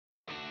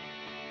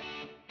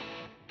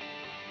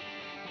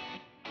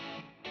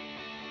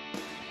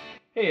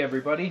Hey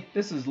everybody,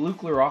 this is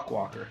Luke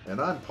LaRockwalker.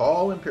 And I'm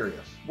Paul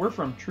Imperius. We're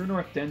from True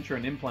North Denture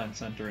and Implant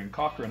Center in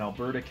Cochrane,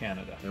 Alberta,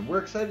 Canada. And we're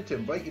excited to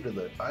invite you to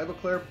the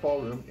Ivoclar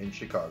Ballroom in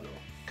Chicago.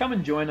 Come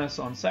and join us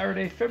on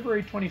Saturday,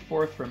 February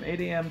 24th from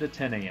 8 a.m. to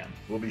 10 a.m.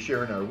 We'll be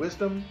sharing our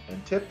wisdom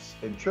and tips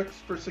and tricks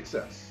for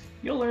success.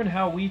 You'll learn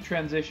how we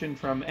transition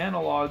from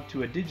analog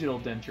to a digital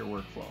denture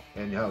workflow.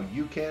 And how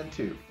you can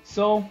too.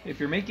 So, if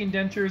you're making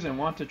dentures and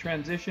want to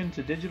transition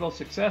to digital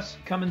success,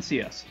 come and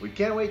see us. We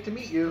can't wait to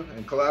meet you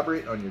and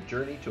collaborate on your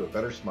journey to a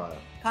better smile.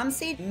 Come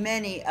see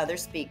many other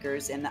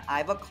speakers in the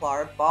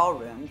Ivoclar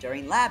Ballroom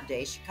during Lab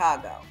Day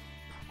Chicago.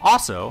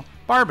 Also,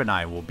 Barb and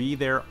I will be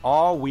there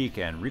all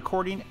weekend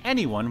recording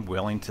anyone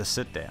willing to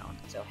sit down.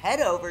 So head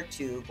over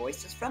to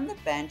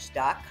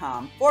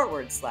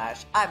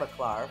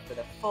voicesfromthebench.com/Ivoclar for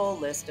the full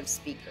list of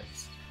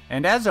speakers.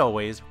 And as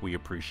always, we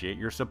appreciate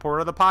your support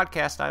of the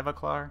podcast,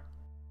 Ivoclar.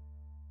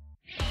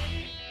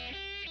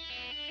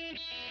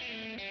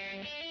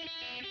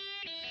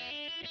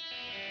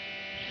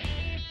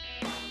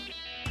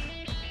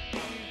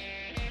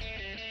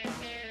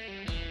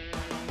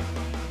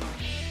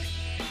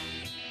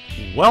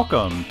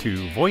 Welcome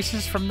to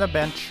Voices from the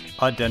Bench,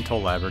 a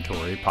dental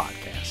laboratory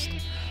podcast.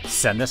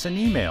 Send us an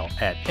email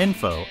at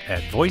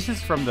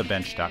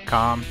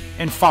info@voicesfromthebench.com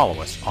and follow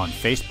us on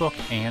Facebook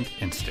and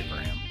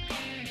Instagram.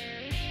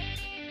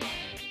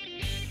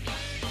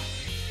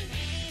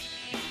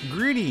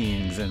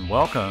 Greetings and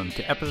welcome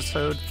to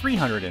episode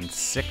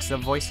 306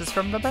 of Voices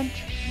from the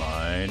Bench.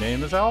 My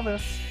name is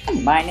Elvis.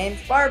 My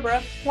name's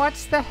Barbara.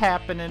 What's the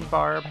happening,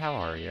 Barb? How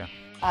are you?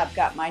 I've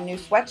got my new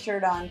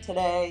sweatshirt on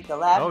today, the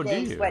Lab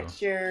Day do you?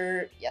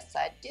 sweatshirt. Yes,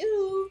 I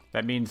do.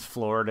 That means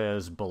Florida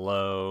is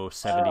below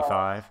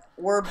 75.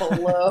 We were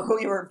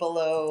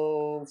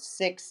below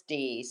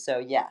 60, so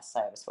yes,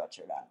 I have a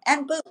sweatshirt on.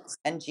 And boots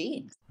and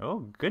jeans.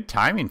 Oh, good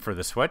timing for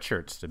the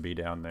sweatshirts to be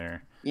down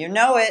there. You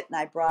know it, and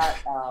I brought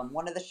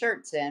one of the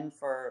shirts in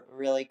for a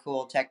really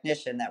cool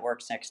technician that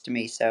works next to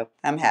me, so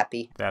I'm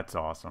happy. That's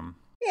awesome.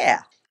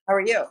 Yeah. How are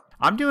you?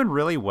 I'm doing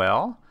really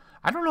well.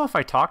 I don't know if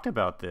I talked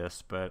about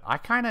this, but I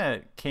kind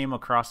of came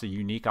across a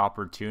unique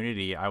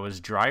opportunity. I was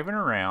driving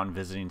around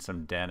visiting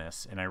some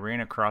dentists, and I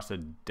ran across a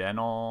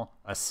dental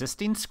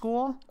assisting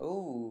school.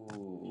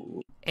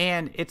 Ooh.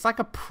 And it's like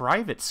a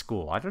private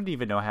school. I don't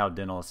even know how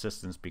dental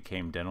assistants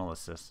became dental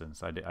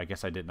assistants. I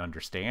guess I didn't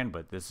understand,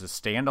 but this is a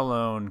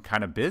standalone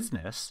kind of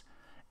business.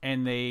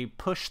 And they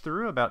push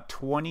through about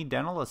 20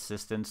 dental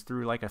assistants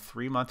through like a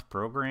 3-month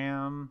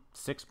program,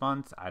 6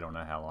 months. I don't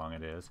know how long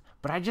it is.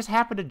 But I just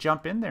happened to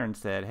jump in there and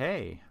said,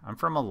 hey, I'm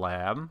from a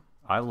lab.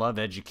 I love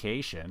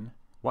education.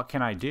 What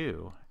can I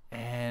do?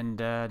 And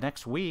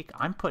next week,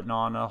 I'm putting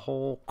on a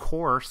whole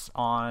course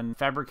on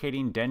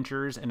fabricating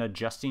dentures and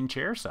adjusting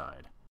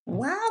chairside.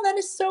 Wow, that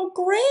is so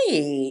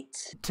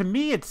great. To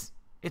me, it's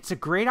a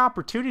great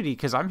opportunity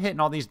because I'm hitting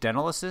all these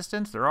dental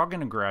assistants. They're all going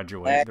to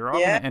graduate. They're all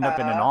going to end up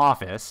in an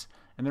office.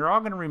 And they're all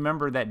going to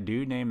remember that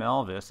dude named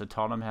Elvis that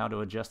taught them how to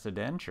adjust a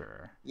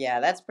denture.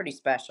 Yeah, that's pretty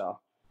special.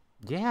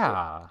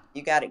 Yeah.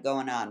 You got it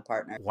going on,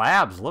 partner.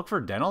 Labs, look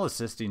for dental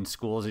assisting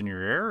schools in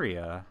your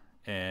area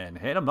and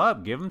hit them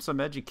up. Give them some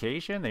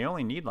education. They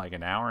only need like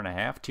an hour and a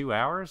half, 2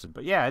 hours.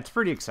 But yeah, it's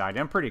pretty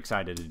exciting. I'm pretty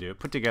excited to do it.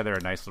 Put together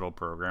a nice little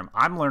program.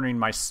 I'm learning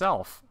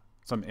myself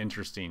some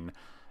interesting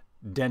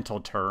dental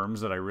terms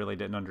that I really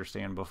didn't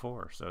understand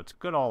before. So it's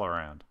good all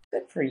around.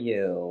 Good for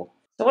you.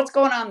 So what's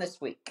going on this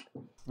week?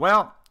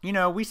 Well, you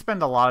know, we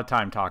spend a lot of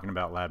time talking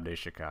about Lab Day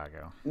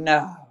Chicago.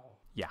 No.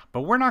 Yeah,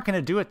 but we're not going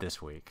to do it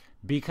this week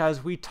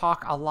because we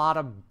talk a lot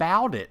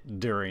about it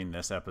during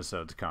this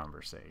episode's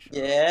conversation.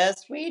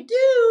 Yes, we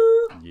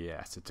do.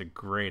 Yes, it's a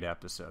great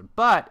episode.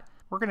 But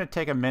we're going to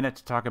take a minute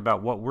to talk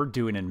about what we're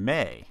doing in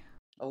May.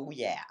 Oh,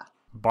 yeah.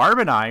 Barb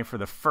and I, for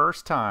the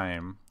first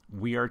time,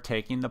 we are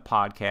taking the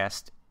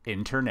podcast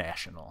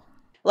international.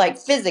 Like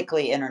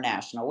physically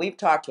international. We've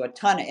talked to a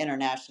ton of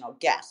international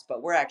guests,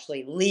 but we're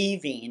actually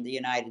leaving the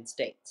United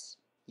States.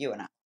 You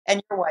and I.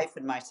 And your wife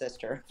and my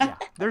sister. Yeah,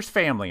 there's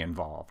family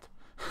involved.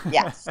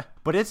 Yes.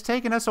 But it's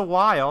taken us a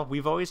while.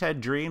 We've always had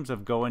dreams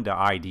of going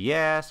to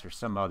IDS or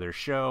some other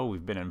show.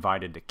 We've been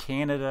invited to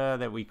Canada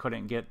that we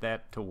couldn't get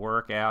that to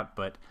work out.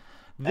 But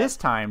this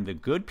time, the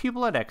good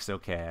people at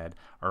Exocad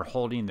are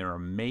holding their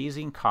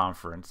amazing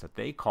conference that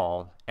they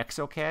call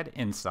Exocad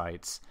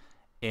Insights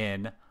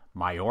in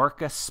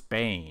Mallorca,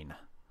 Spain.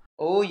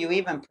 Oh, you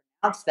even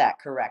pronounced that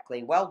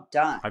correctly. Well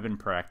done. I've been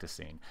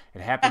practicing. It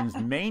happens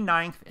May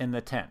 9th and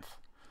the 10th.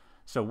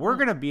 So we're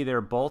going to be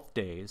there both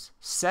days,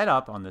 set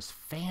up on this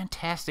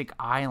fantastic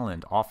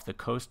island off the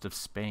coast of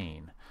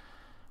Spain,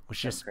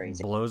 which just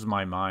blows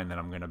my mind that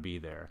I'm going to be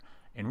there.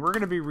 And we're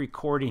going to be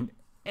recording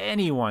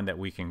anyone that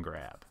we can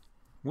grab.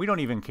 We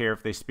don't even care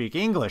if they speak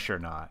English or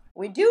not.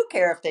 We do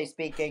care if they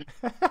speak English.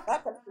 I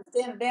can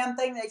understand a damn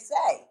thing they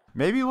say.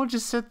 Maybe we'll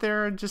just sit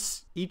there and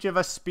just each of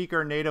us speak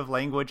our native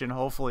language and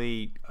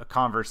hopefully a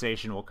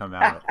conversation will come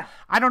out of it.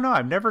 I don't know.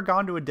 I've never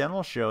gone to a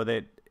dental show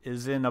that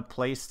is in a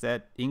place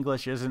that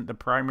English isn't the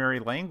primary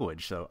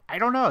language. So I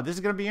don't know. This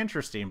is going to be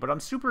interesting, but I'm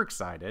super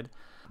excited.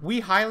 We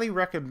highly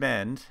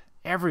recommend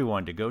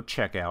everyone to go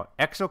check out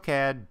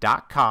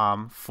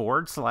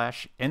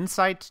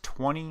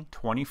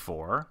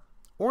exocad.com/insights2024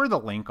 or the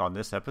link on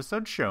this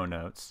episode's show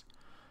notes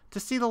to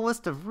see the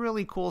list of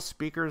really cool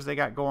speakers they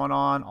got going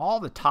on, all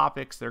the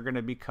topics they're going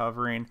to be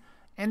covering,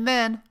 and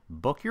then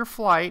book your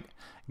flight,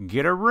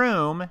 get a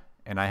room,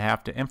 and I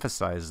have to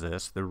emphasize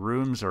this, the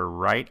rooms are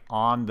right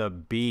on the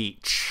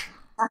beach.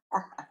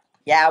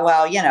 Yeah,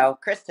 well,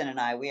 Kristen and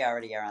I, we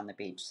already are on the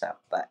beach,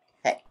 but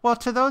hey. Well,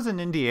 to those in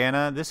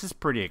Indiana, this is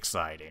pretty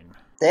exciting.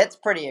 It's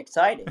pretty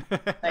exciting.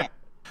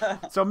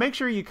 So make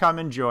sure you come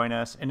and join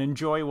us and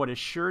enjoy what is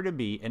sure to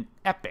be an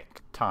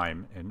epic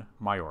time in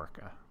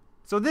Majorca.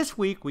 So this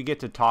week we get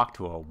to talk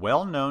to a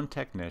well-known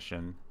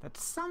technician that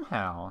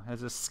somehow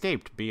has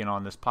escaped being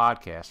on this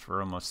podcast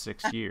for almost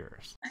 6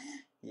 years.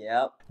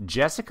 Yep.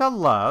 Jessica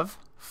Love,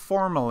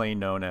 formerly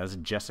known as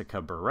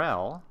Jessica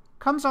Birrell,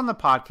 comes on the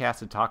podcast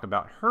to talk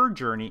about her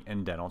journey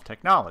in dental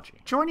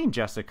technology. Joining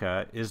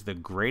Jessica is the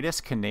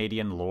greatest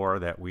Canadian Laura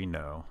that we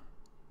know,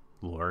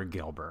 Laura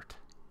Gilbert.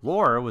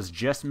 Laura was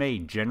just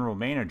made General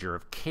Manager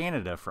of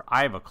Canada for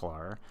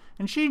Ivoclar,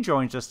 and she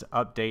joins us to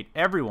update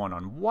everyone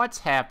on what's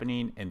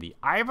happening in the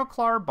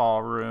Ivoclar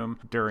Ballroom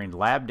during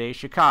Lab Day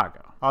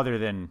Chicago. Other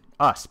than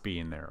us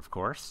being there, of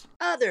course.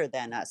 Other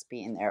than us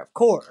being there, of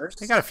course.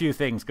 They got a few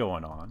things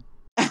going on.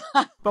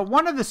 But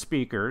one of the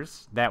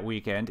speakers that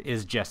weekend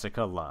is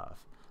Jessica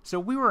Love. So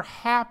we were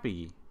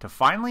happy to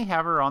finally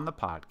have her on the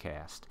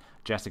podcast.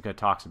 Jessica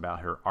talks about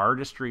her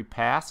artistry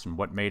past and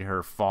what made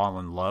her fall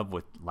in love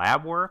with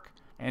lab work.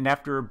 And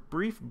after a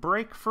brief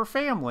break for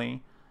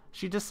family,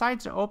 she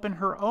decides to open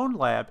her own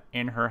lab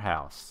in her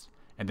house.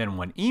 And then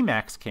when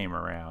Emacs came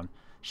around,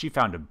 she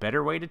found a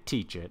better way to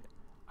teach it.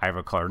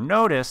 Ivoclar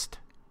noticed,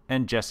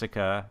 and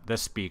Jessica, the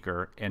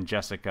speaker, and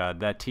Jessica,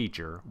 the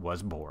teacher,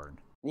 was born.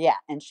 Yeah,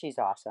 and she's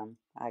awesome,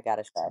 I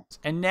gotta say.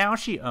 And now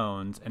she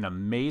owns an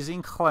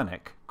amazing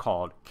clinic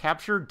called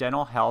Capture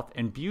Dental Health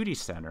and Beauty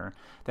Center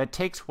that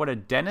takes what a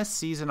dentist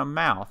sees in a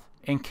mouth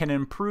and can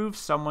improve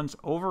someone's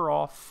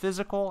overall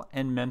physical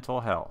and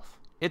mental health.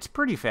 It's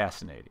pretty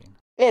fascinating.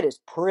 It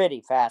is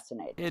pretty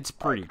fascinating. It's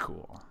pretty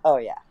cool. Oh,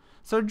 yeah.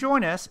 So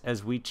join us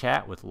as we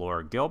chat with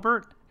Laura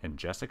Gilbert and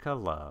Jessica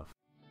Love.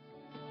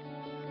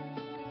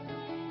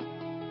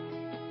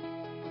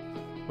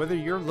 Whether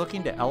you're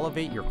looking to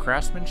elevate your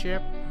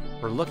craftsmanship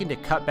or looking to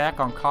cut back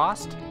on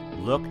cost,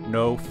 look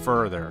no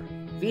further.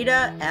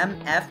 VITA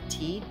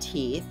MFT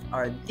teeth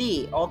are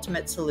the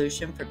ultimate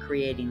solution for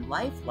creating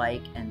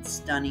lifelike and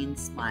stunning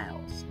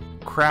smiles.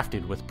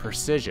 Crafted with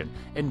precision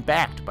and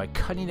backed by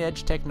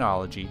cutting-edge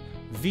technology,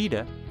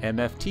 VITA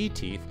MFT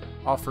teeth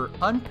offer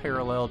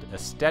unparalleled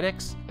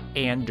aesthetics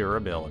and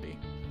durability.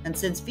 And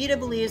since VITA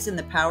believes in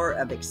the power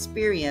of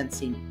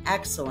experiencing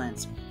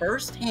excellence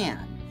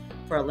firsthand,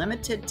 for a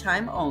limited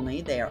time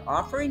only, they are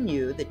offering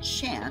you the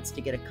chance to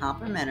get a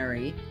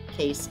complimentary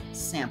case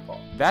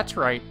sample. That's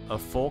right, a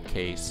full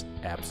case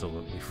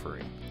absolutely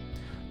free.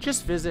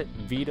 Just visit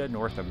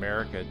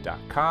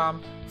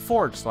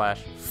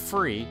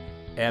vitanorthamerica.com/free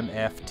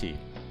MFT.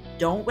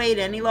 Don't wait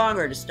any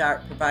longer to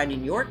start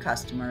providing your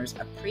customers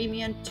a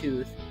premium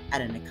tooth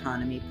at an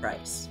economy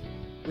price.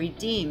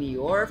 Redeem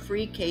your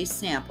free case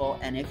sample,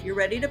 and if you're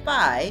ready to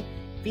buy,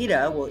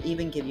 VITA will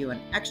even give you an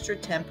extra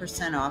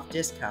 10% off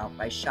discount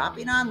by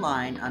shopping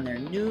online on their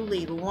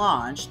newly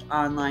launched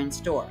online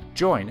store.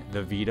 Join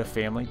the VITA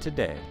family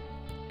today,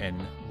 and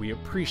we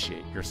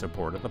appreciate your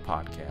support of the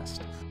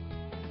podcast.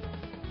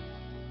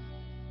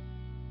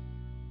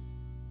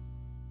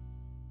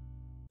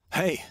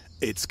 Hey,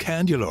 it's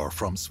Candulor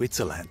from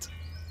Switzerland.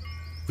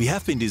 We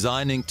have been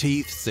designing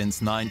teeth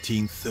since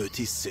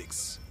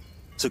 1936.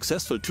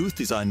 Successful tooth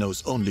design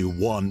knows only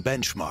one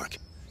benchmark: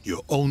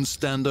 your own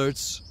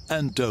standards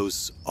and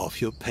those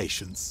of your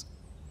patients.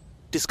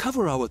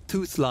 Discover our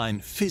tooth line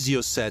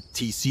PhysioSet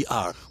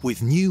TCR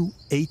with new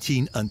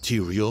 18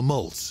 anterior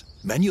molds,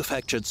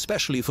 manufactured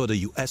specially for the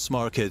US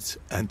market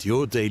and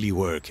your daily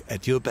work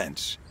at your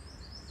bench.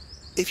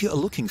 If you are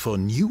looking for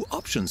new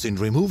options in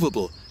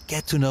removable,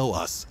 get to know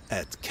us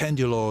at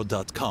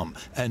candulor.com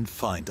and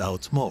find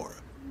out more.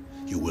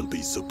 You will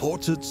be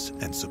supported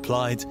and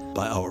supplied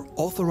by our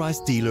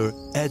authorized dealer,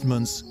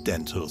 Edmunds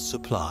Dental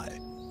Supply.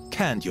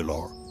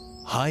 Candulor.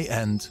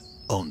 High-end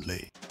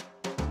only.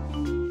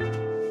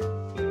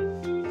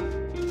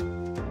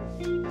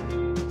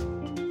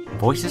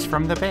 Voices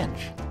from the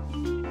Bench.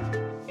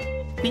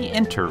 The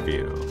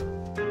interview.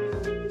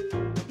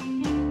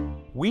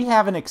 We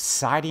have an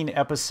exciting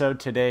episode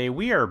today.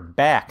 We are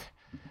back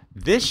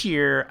this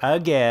year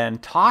again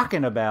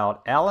talking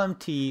about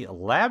LMT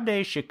Lab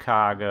Day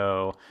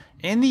Chicago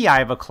in the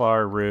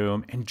Ivoclar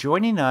room, and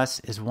joining us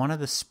is one of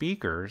the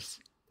speakers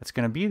that's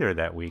going to be there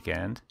that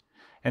weekend.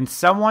 And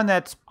someone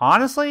that's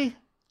honestly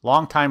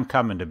long time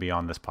coming to be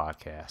on this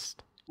podcast.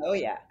 Oh,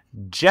 yeah.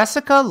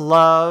 Jessica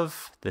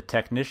Love, the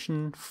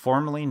technician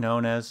formerly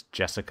known as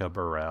Jessica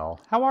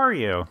Birrell. How are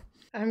you?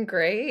 I'm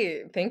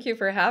great. Thank you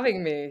for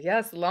having me.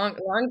 Yes, long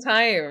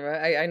time.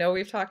 I know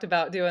we've talked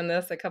about doing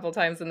this a couple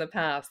times in the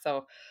past,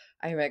 so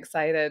I'm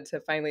excited to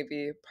finally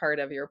be part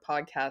of your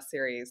podcast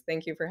series.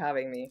 Thank you for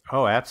having me.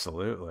 Oh,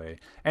 absolutely.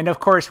 And of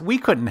course, we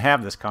couldn't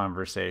have this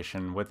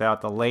conversation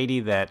without the lady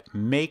that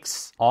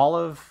makes all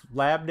of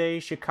Lab Day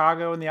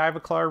Chicago in the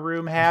Ivoclar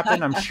room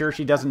happen. I'm sure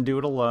she doesn't do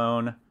it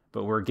alone,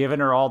 but we're giving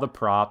her all the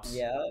props.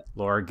 Yeah.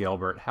 Laura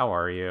Gilbert, how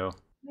are you?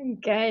 I'm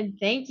good.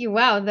 Thank you.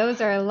 Wow, those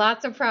are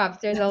lots of props.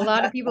 There's a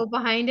lot of people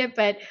behind it,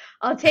 but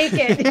I'll take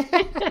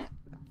it.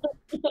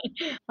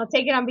 I'll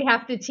take it on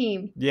behalf of the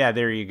team. Yeah,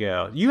 there you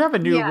go. You have a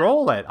new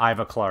role at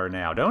Ivoclar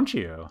now, don't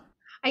you?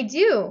 I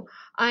do.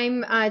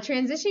 I'm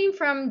transitioning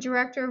from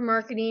Director of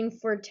Marketing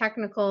for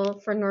Technical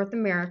for North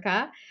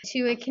America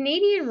to a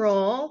Canadian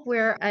role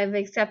where I've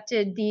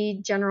accepted the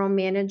General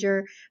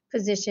Manager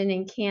position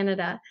in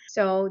Canada.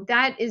 So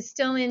that is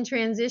still in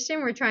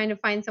transition. We're trying to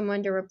find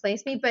someone to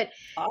replace me, but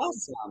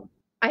Awesome.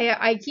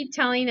 I keep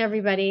telling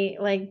everybody,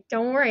 like,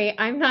 don't worry,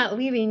 I'm not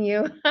leaving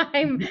you.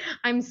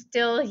 I'm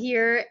still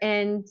here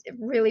and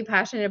really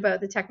passionate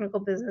about the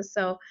technical business,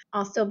 so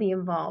I'll still be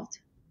involved.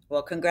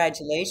 Well,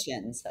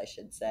 congratulations, I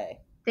should say.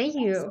 Thank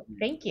you. Awesome.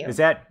 Thank you. Is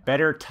that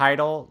better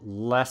title,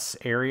 less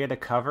area to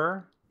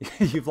cover?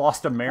 You've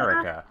lost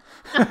America.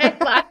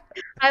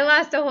 I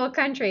lost a whole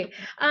country.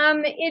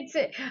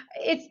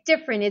 It's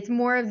different. It's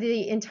more of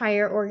the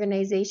entire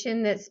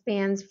organization that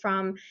spans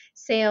from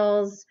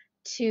sales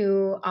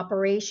to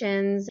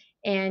operations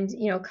and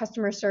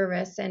customer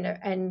service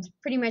and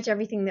pretty much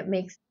everything that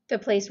makes the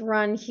place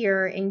run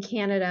here in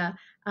Canada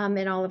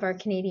and all of our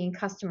Canadian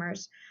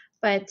customers.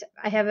 But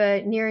I have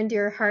a near and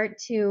dear heart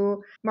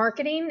to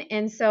marketing,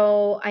 and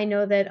so I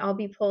know that I'll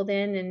be pulled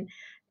in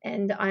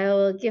and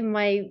I'll give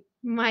my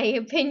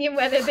opinion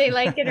whether they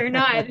like it or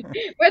not,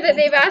 whether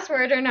they've asked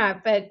for it or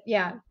not. But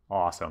yeah.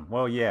 Awesome.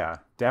 Well, yeah,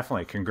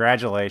 definitely.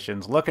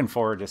 Congratulations. Looking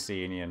forward to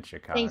seeing you in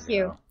Chicago. Thank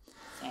you.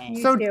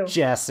 So,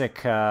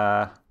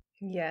 Jessica.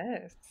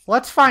 Yes.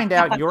 Let's find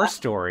out your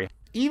story.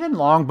 Even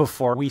long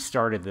before we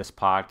started this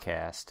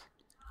podcast,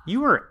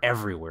 you were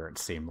everywhere, it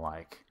seemed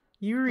like.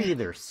 You were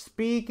either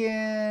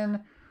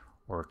speaking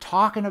or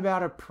talking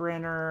about a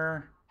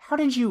printer. How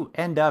did you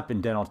end up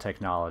in dental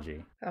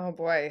technology? Oh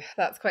boy,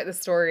 that's quite the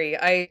story.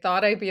 I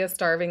thought I'd be a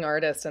starving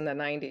artist in the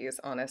 90s,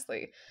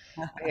 honestly.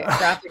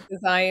 Graphic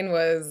design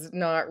was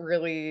not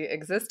really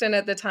existent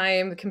at the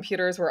time. The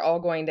computers were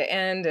all going to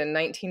end in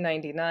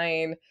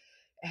 1999.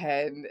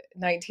 And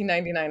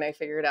 1999, I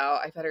figured out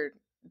I better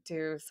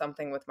do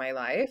something with my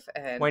life.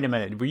 And wait a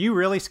minute, were you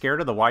really scared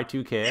of the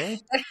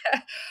Y2K?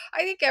 I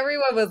think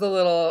everyone was a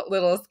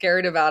little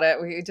scared about it.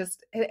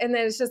 And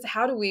then it's just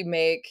how do we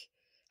make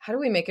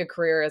a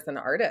career as an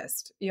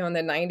artist? In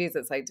the 90s,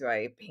 it's like, do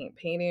I paint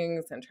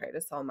paintings and try to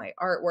sell my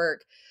artwork?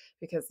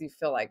 Because you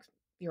feel like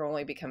you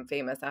only become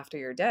famous after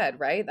you're dead,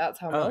 right? That's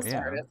how most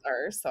artists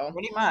are. So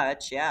pretty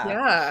much, yeah.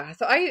 Yeah.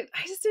 So I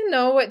just didn't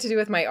know what to do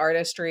with my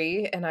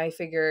artistry. And I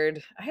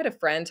figured, I had a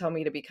friend tell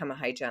me to become a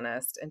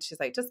hygienist. And she's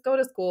like, just go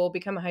to school,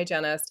 become a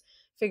hygienist,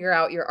 figure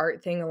out your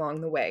art thing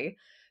along the way.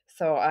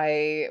 So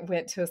I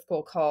went to a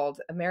school called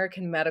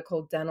American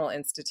Medical Dental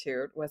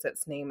Institute, was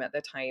its name at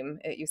the time.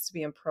 It used to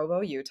be in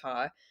Provo,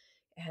 Utah.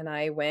 And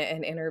I went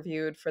and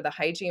interviewed for the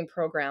hygiene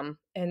program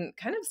and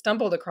kind of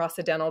stumbled across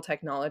the dental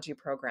technology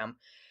program.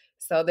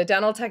 So the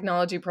dental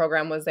technology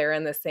program was there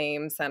in the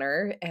same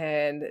center,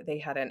 and they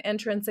had an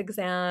entrance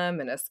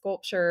exam and a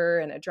sculpture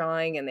and a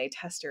drawing, and they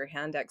test your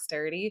hand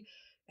dexterity.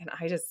 And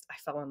I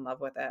fell in love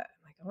with it.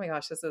 I'm like, oh my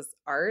gosh, this is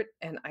art,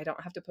 and I don't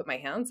have to put my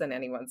hands in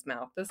anyone's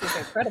mouth. This is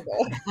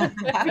incredible.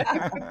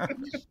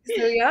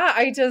 So yeah,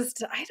 I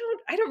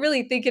don't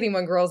really think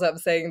anyone grows up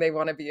saying they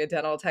want to be a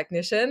dental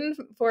technician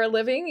for a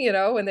living,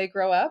 when they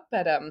grow up.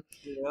 But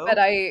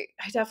I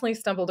definitely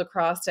stumbled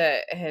across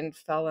it and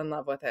fell in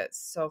love with it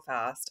so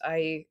fast.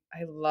 I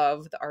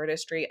love the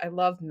artistry. I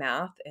love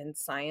math and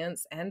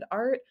science and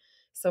art.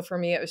 So for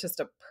me, it was just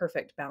a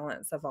perfect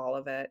balance of all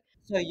of it.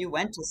 So you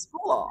went to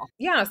school?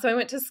 Yeah, so I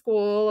went to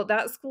school.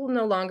 That school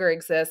no longer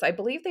exists. I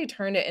believe they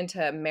turned it into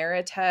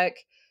Meritech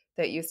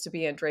that used to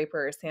be in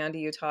Draper or Sandy,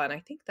 Utah. And I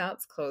think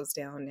that's closed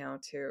down now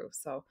too.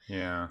 So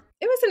yeah,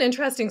 it was an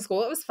interesting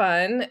school. It was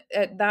fun.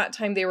 At that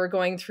time, they were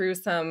going through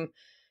some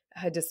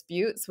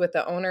disputes with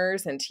the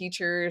owners and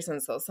teachers.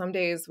 And so some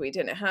days we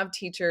didn't have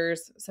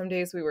teachers. Some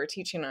days we were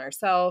teaching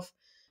ourselves.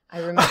 I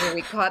remember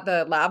we caught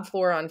the lab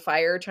floor on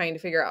fire trying to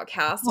figure out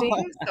casting.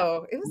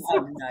 So it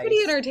was pretty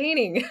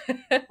entertaining.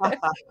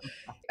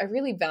 I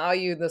really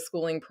value the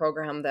schooling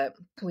program that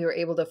we were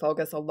able to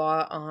focus a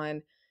lot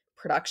on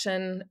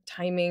production,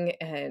 timing,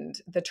 and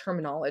the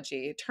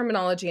terminology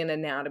and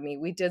anatomy.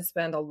 We did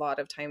spend a lot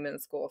of time in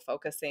school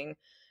focusing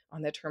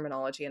on the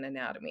terminology and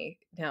anatomy.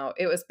 Now,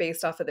 it was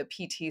based off of the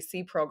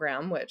PTC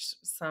program, which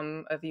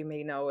some of you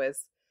may know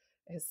is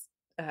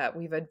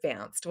we've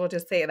advanced. We'll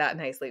just say that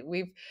nicely.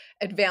 We've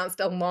advanced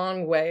a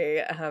long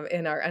way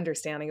in our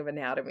understanding of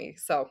anatomy.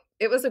 So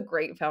it was a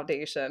great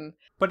foundation.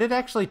 But it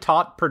actually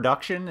taught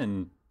production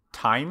and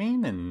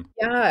timing and...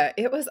 Yeah,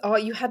 it was all,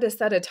 you had to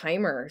set a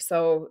timer.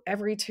 So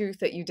every tooth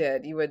that you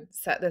did, you would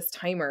set this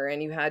timer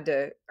and you had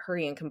to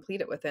hurry and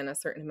complete it within a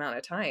certain amount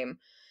of time.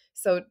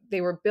 So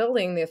they were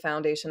building the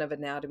foundation of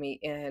anatomy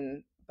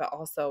in, but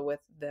also with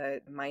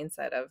the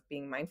mindset of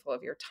being mindful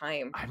of your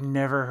time. I've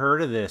never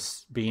heard of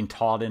this being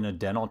taught in a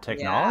dental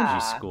technology Yeah,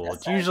 school.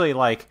 It's that's usually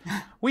like,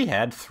 we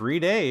had 3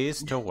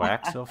 days to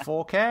wax a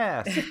full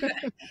cast.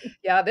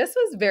 Yeah, this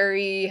was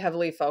very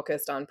heavily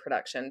focused on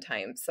production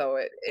time. So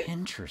it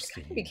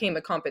Interesting. became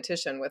a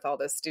competition with all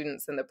the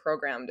students in the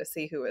program to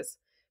see who was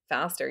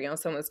faster. You know,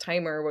 someone's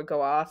timer would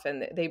go off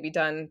and they'd be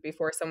done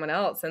before someone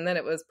else. And then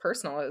it was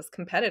personal, it was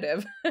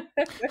competitive.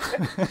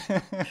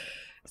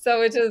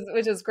 So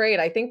which is great.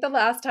 I think the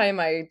last time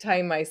I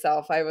timed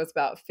myself, I was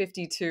about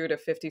 52 to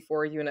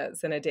 54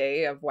 units in a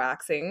day of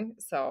waxing.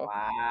 So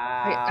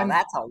wow, I'm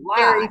that's a lot.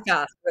 very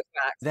fast with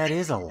wax. That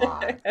is a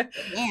lot.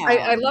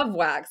 I love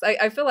wax.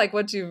 I feel like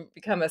once you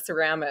become a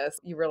ceramist,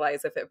 you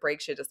realize if it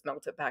breaks, you just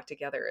melt it back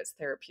together. It's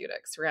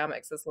therapeutic.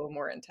 Ceramics is a little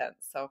more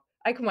intense. So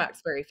I can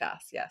wax very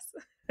fast, yes.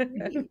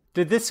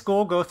 Did this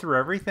school go through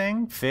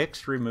everything?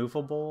 Fixed,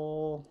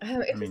 removable?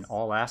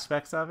 All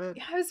aspects of it?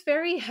 Yeah, I was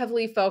very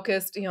heavily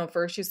focused. You know,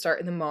 first you start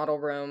in the model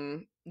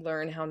room,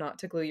 learn how not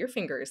to glue your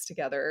fingers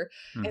together.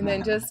 And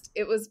then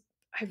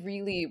I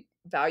really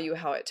value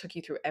how it took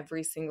you through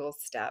every single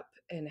step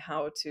and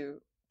how to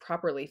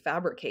properly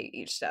fabricate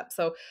each step.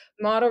 So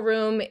model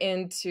room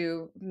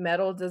into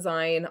metal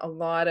design, a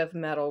lot of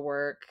metal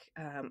work,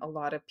 a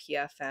lot of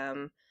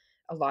PFM,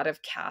 a lot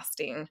of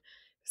casting.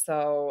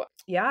 So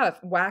yeah,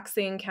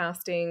 waxing,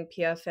 casting,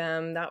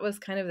 PFM, that was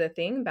kind of the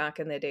thing back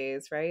in the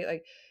days, right?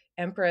 Like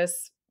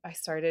Empress, I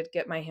started to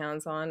get my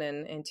hands on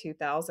in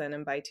 2000.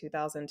 And by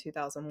 2000,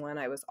 2001,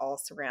 I was all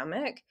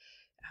ceramic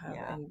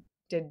and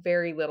did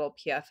very little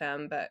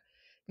PFM. But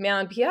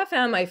man,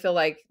 PFM, I feel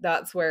like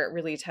that's where it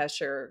really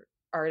tests your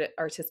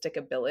artistic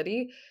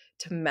ability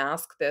to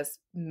mask this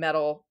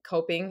metal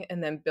coping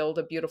and then build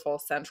a beautiful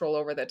central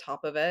over the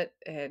top of it.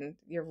 And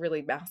you're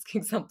really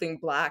masking something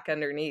black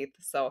underneath.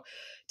 So it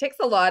takes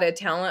a lot of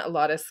talent, a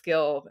lot of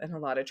skill, and a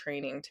lot of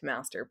training to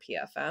master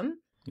PFM.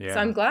 Yeah.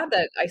 So I'm glad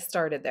that I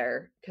started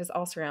there because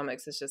all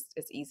ceramics is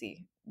it's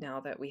easy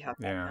now that we have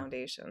that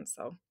foundation.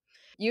 So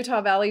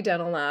Utah Valley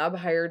Dental Lab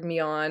hired me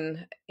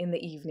on in the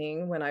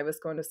evening when I was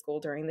going to school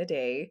during the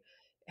day.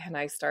 And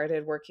I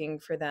started working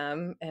for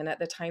them. And at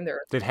the time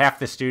Did half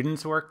the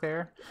students work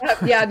there?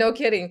 Yeah, no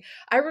kidding.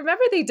 I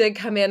remember they did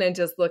come in and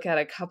just look at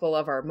a couple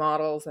of our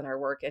models and our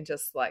work and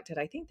just selected.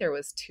 I think there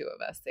was 2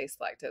 of us they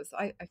selected. So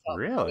I felt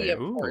really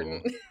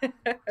important.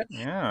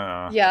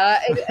 Yeah. Yeah.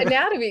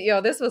 Anatomy,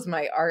 this was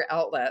my art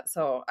outlet.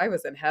 So I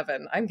was in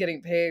heaven. I'm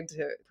getting paid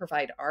to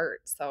provide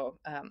art. So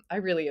I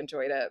really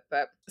enjoyed it.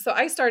 So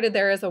I started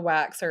there as a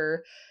waxer.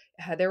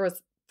 There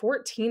was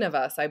 14 of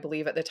us, I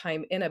believe, at the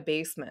time in a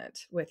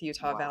basement with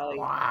Utah Valley.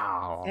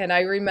 Wow. And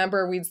I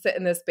remember we'd sit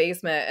in this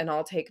basement and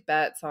I'll take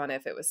bets on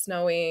if it was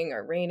snowing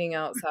or raining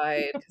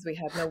outside because we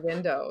had no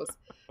windows.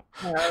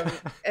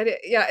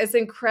 It's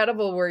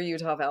incredible where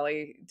Utah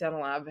Valley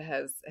Dental Lab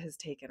has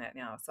taken it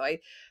now. So I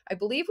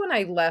believe when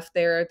I left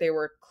there, they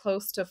were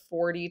close to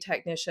 40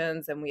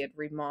 technicians and we had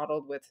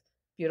remodeled with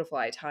beautiful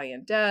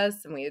Italian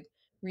desks and we had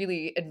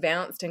really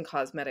advanced in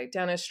cosmetic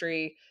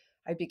dentistry.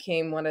 I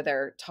became one of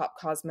their top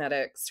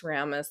cosmetic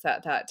ceramists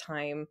at that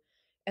time.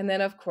 And then,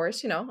 of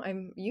course,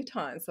 I'm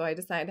Utah, so I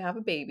decided to have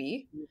a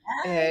baby.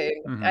 Yes.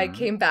 And I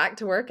came back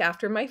to work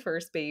after my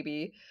first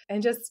baby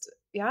and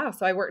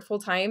so I worked full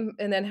time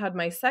and then had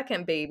my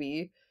second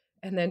baby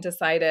and then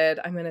decided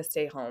I'm going to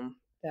stay home.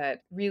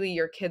 That really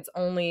your kids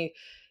you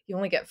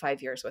only get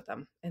 5 years with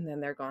them and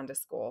then they're gone to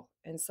school.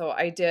 And so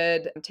I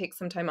did take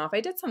some time off. I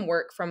did some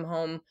work from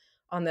home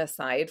on the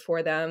side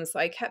for them.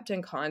 So I kept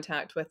in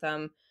contact with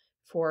them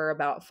for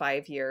about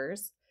 5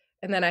 years.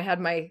 And then I had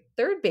my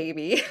third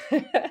baby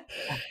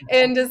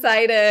and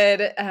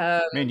decided...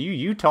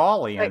 you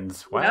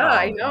Utahians. Wow. Yeah,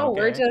 I know. Okay.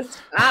 We're just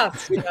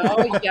fast,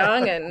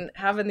 young and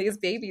having these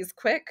babies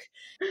quick.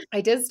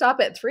 I did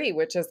stop at 3,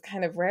 which is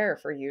kind of rare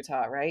for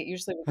Utah, right?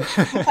 Usually we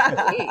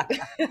get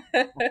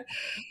 8.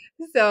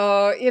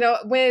 So,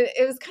 when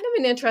it was kind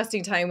of an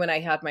interesting time when I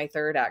had my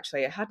third,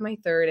 actually. I had my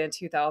third in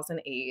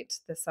 2008,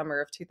 the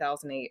summer of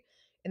 2008.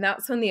 And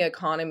that's when the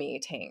economy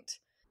tanked.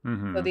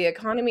 Mm-hmm. So the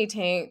economy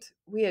tanked.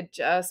 We had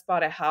just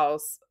bought a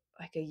house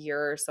like a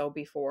year or so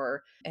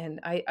before. And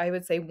I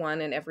would say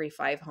 1 in every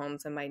 5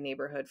 homes in my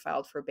neighborhood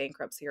filed for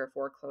bankruptcy or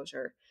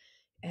foreclosure.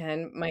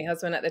 And my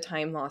husband at the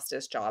time lost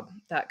his job.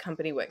 That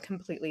company went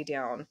completely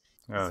down.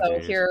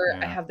 Here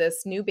I have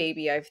this new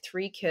baby. I have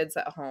 3 kids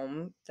at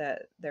home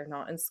that they're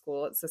not in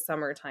school. It's the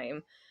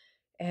summertime.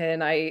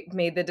 And I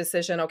made the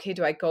decision, okay,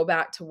 do I go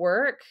back to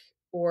work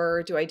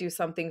or do I do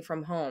something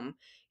from home?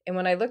 And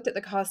when I looked at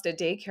the cost of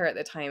daycare at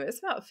the time, it was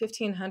about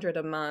 $1,500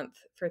 a month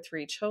for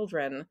 3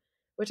 children,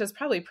 which is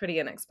probably pretty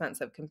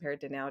inexpensive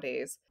compared to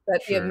nowadays.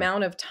 But the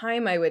amount of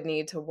time I would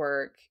need to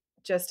work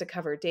just to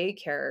cover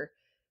daycare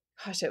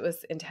Gosh, it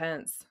was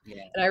intense.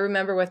 Yeah. And I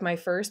remember with my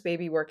first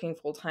baby working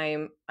full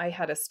time, I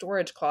had a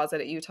storage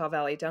closet at Utah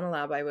Valley Dental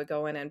Lab. I would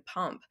go in and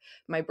pump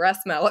my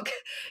breast milk,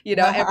 every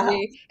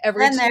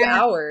Been 2 there.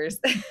 hours.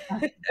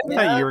 I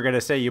thought you were going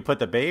to say you put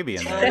the baby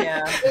in Oh, there.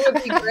 yeah. It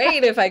would be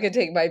great if I could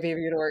take my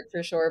baby to work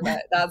for sure,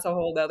 but that's a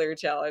whole nother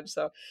challenge.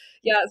 So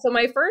yeah, so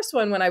my first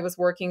one when I was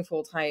working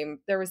full time,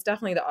 there was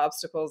definitely the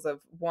obstacles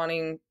of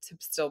wanting to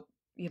still,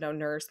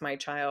 nurse my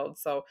child.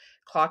 So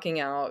clocking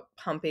out,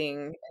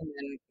 pumping,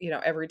 and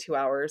then, every 2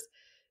 hours.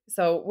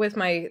 So with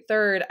my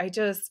third,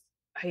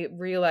 I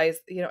realized,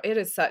 it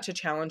is such a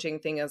challenging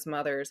thing as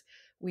mothers.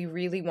 We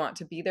really want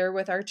to be there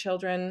with our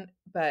children,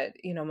 but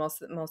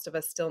most of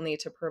us still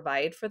need to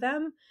provide for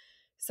them.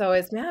 So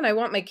it's, man, I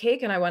want my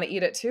cake and I want to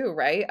eat it too,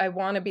 right? I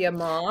want to be a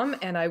mom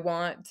and I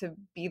want to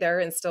be there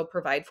and still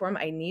provide for them.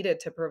 I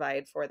needed to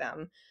provide for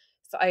them.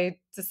 So I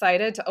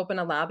decided to open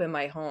a lab in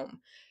my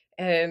home.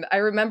 And I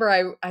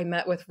remember I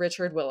met with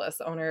Richard Willis,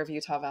 owner of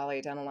Utah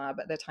Valley Dental Lab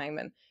at the time.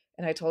 And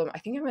I told him, I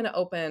think I'm going to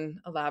open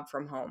a lab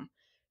from home.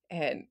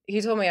 And he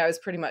told me I was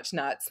pretty much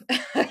nuts.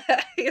 I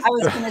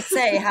was going to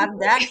say, how did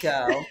that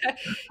go?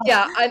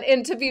 Yeah.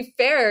 And to be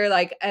fair,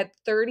 like at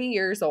 30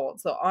 years old,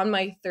 so on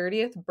my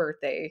 30th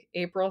birthday,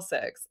 April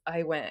 6th,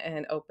 I went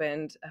and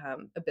opened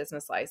a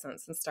business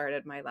license and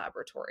started my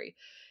laboratory.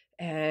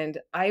 And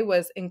I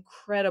was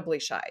incredibly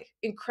shy.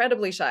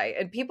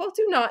 And people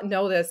do not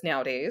know this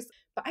nowadays,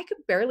 but I could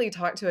barely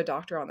talk to a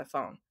doctor on the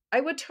phone.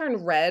 I would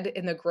turn red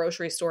in the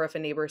grocery store if a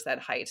neighbor said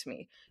hi to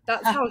me.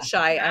 That's how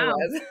shy I Wow.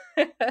 was.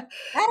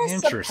 That is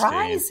Interesting.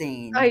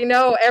 surprising. I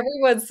know.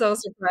 Everyone's so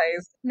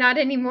surprised. Not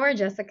anymore,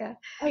 Jessica.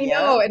 I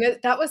know. And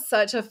that was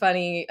such a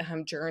funny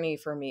journey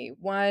for me.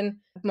 One,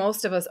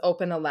 most of us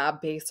open a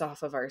lab based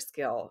off of our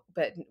skill,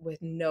 but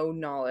with no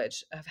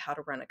knowledge of how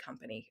to run a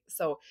company.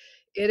 So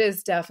it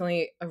is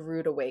definitely a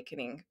rude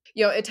awakening.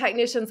 A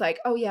technician's like,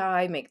 oh yeah,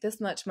 I make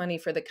this much money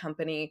for the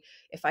company.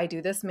 If I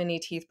do this many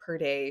teeth per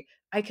day,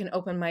 I can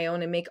open my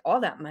own and make all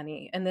that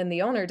money. And then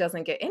the owner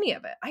doesn't get any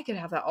of it. I could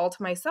have that all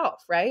to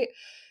myself, right?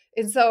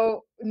 And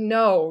so,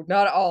 no,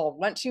 not all.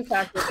 Once you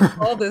factor in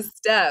all the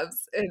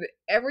steps and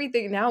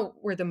everything, now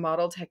we're the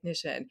model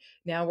technician.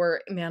 Now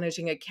we're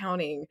managing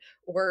accounting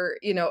or,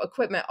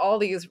 equipment, all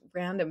these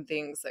random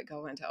things that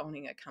go into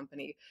owning a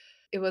company.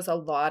 It was a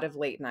lot of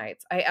late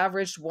nights. I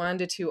averaged 1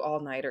 to 2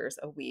 all-nighters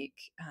a week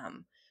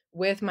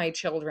with my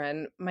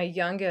children. My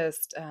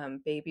youngest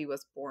baby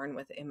was born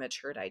with an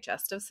immature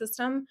digestive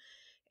system.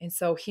 And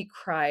so he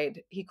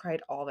cried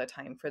all the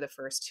time for the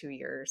first 2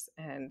 years.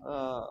 And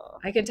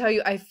I can tell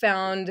you, I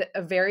found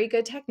a very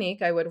good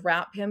technique. I would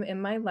wrap him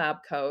in my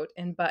lab coat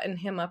and button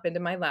him up into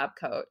my lab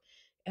coat.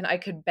 And I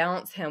could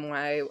bounce him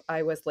while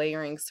I was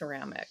layering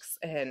ceramics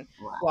and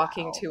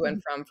walking to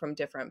and from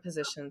different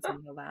positions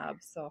in the lab.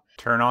 So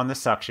turn on the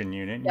suction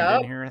unit. Yep. You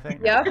didn't hear anything?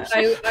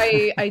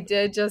 Yep. I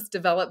did just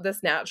develop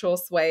this natural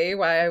sway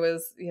while I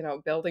was,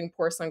 building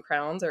porcelain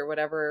crowns or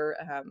whatever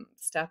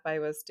step I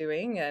was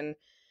doing. And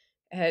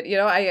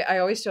I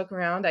always joke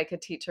around, I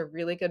could teach a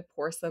really good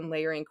porcelain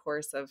layering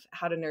course of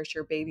how to nurse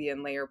your baby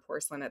and layer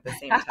porcelain at the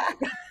same time.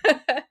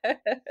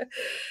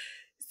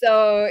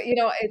 So,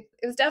 it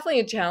was definitely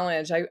a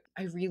challenge. I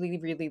really,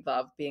 really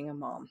love being a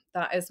mom.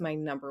 That is my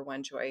number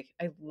one joy.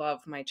 I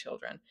love my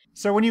children.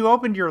 So when you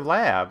opened your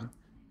lab,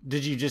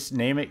 did you just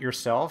name it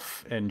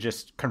yourself and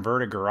just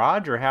convert a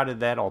garage, or how did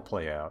that all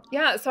play out?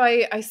 Yeah, so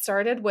I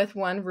started with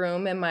one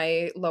room in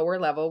my lower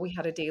level. We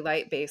had a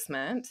daylight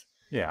basement.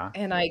 Yeah.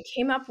 And I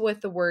came up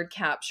with the word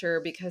capture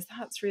because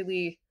that's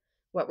really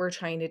what we're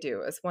trying to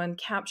do is one,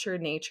 capture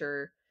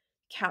nature,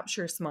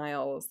 capture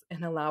smiles,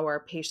 and allow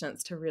our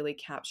patients to really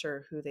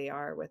capture who they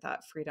are with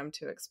that freedom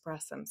to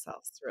express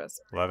themselves through us.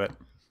 Love it.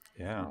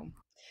 Yeah.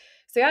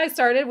 So yeah, I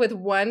started with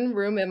one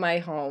room in my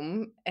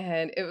home,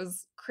 and it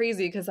was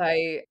crazy because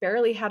I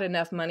barely had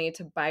enough money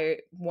to buy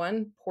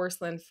one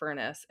porcelain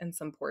furnace and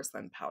some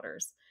porcelain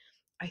powders.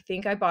 I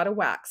think I bought a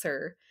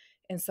waxer.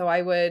 And so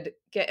I would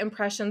get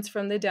impressions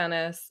from the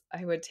dentist.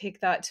 I would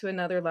take that to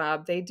another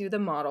lab. They do the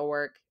model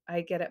work.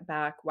 I get it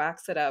back,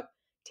 wax it up,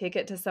 take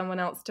it to someone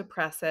else to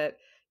press it,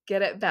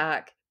 get it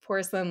back,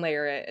 porcelain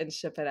layer it, and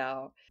ship it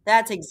out.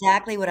 That's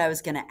exactly what I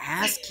was going to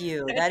ask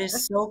you. That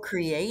is so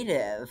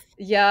creative.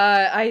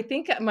 Yeah, I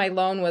think my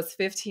loan was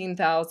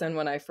 $15,000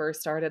 when I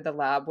first started the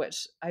lab,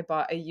 which I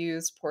bought a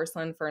used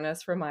porcelain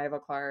furnace from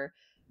Ivoclar.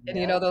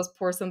 And those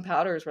porcelain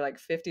powders were like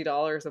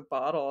 $50 a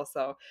bottle.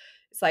 So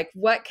it's like,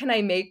 what can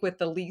I make with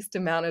the least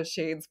amount of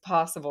shades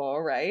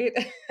possible, right?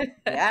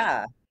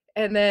 Yeah.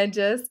 And then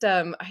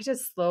I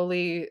just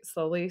slowly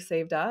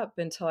saved up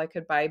until I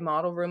could buy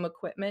model room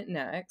equipment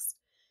next.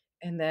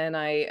 And then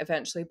I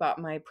eventually bought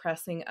my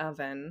pressing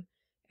oven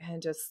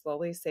and just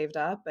slowly saved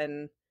up.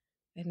 And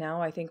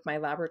now I think my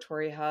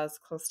laboratory has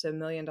close to $1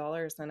 million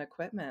in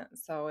equipment.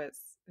 So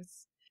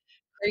it's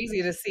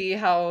crazy to see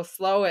how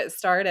slow it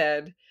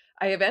started.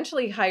 I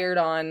eventually hired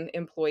on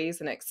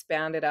employees and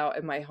expanded out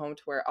in my home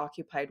to where it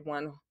occupied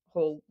one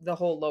the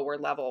whole lower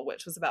level,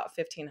 which was about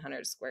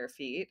 1,500 square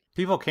feet.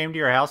 People came to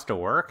your house to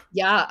work?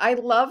 Yeah, I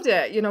loved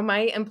it. My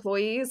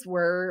employees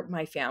were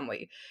my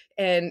family.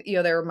 And,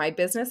 they were my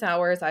business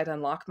hours. I'd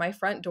unlock my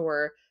front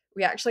door.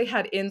 We actually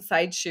had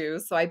inside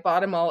shoes. So I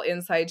bought them all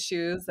inside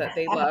shoes that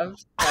they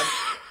loved.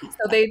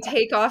 So they'd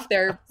take off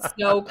their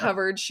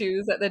snow-covered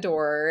shoes at the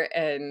door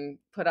and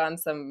put on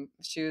some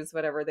shoes,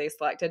 whatever they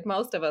selected.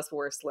 Most of us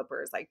wore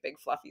slippers, like big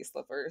fluffy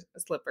slippers.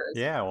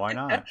 Yeah, why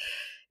not?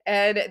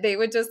 And they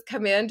would just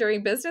come in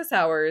during business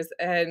hours.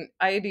 And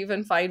I'd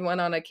even find one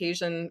on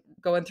occasion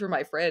going through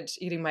my fridge,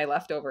 eating my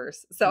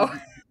leftovers. So,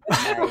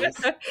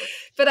 Nice.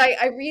 but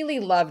I really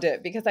loved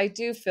it because I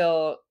do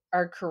feel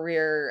our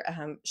career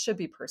should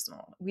be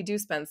personal. We do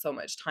spend so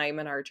much time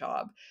in our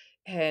job,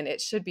 and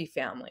it should be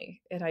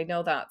family. And I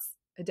know that's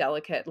a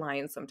delicate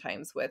line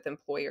sometimes with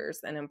employers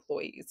and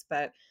employees,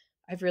 but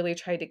I've really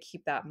tried to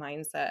keep that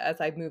mindset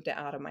as I've moved it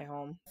out of my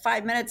home.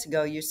 5 minutes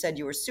ago, you said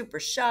you were super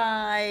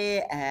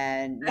shy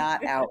and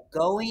not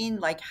outgoing.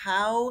 Like,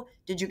 how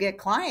did you get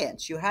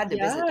clients? You had to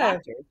visit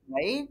doctors,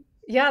 right?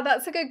 Yeah,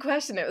 that's a good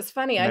question. It was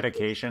funny.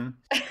 Medication?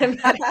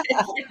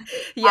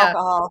 Yeah.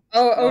 Alcohol.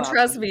 Oh,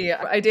 trust me.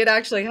 I did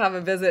actually have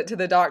a visit to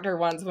the doctor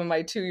once when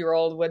my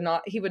 2-year-old would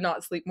not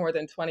sleep more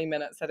than 20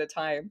 minutes at a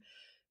time.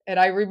 And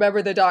I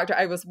remember the doctor,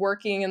 I was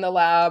working in the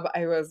lab,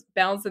 I was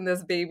bouncing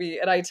this baby,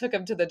 and I took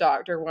him to the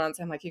doctor once.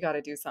 I'm like, you got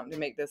to do something to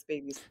make this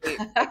baby sleep.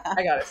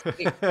 I got to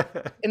sleep.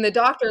 And the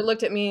doctor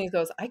looked at me and he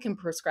goes, I can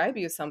prescribe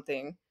you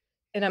something.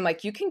 And I'm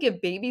like, you can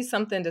give baby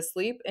something to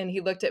sleep? And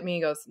he looked at me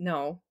and goes,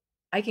 no,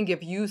 I can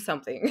give you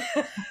something.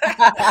 And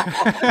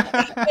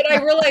I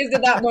realized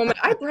at that moment,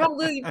 I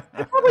probably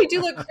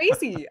do look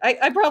crazy.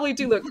 I probably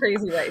do look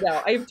crazy right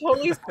now. I'm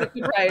totally sleep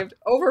deprived,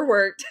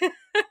 overworked.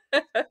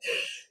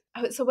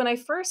 So when I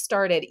first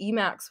started,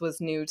 Emacs was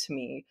new to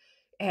me.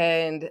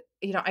 And,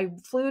 I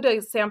flew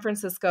to San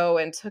Francisco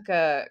and took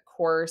a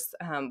course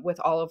with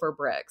Oliver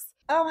Bricks.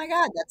 Oh my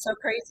God, that's so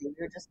crazy. We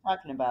were just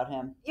talking about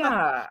him.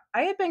 Yeah,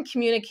 I had been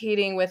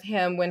communicating with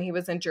him when he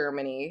was in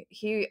Germany.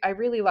 I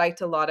really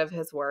liked a lot of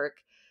his work,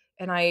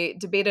 and I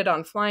debated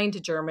on flying to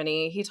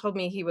Germany. He told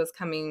me he was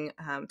coming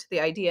to the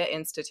Idea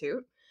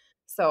Institute.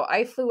 So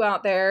I flew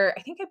out there.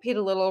 I think I paid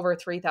a little over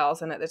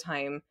 $3,000 at the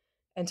time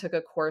and took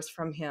a course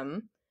from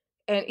him.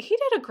 And he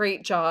did a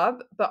great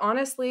job. But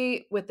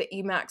honestly, with the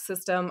Emacs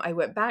system, I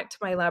went back to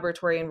my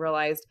laboratory and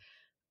realized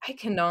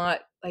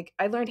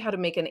I learned how to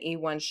make an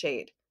A1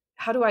 shade.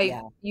 How do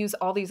I use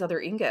all these other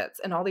ingots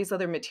and all these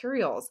other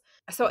materials?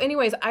 So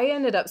anyways, I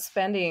ended up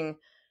spending,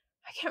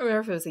 I can't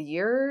remember if it was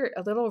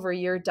a little over a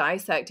year,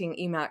 dissecting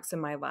Emacs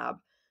in my lab.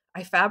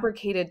 I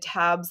fabricated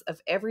tabs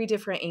of every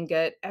different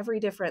ingot,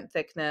 every different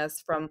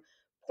thickness from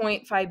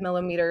 0.5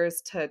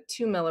 millimeters to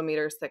 2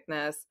 millimeters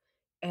thickness,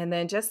 and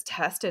then just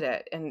tested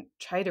it and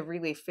tried to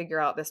really figure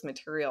out this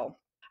material.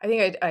 I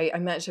think I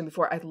mentioned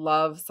before, I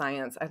love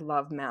science. I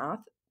love math,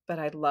 but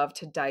I love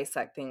to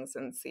dissect things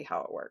and see how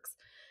it works.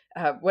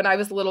 When I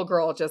was a little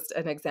girl, just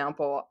an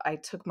example, I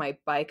took my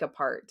bike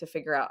apart to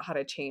figure out how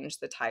to change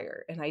the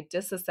tire. And I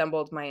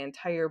disassembled my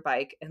entire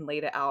bike and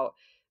laid it out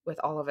with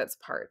all of its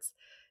parts.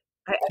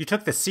 You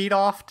took the seat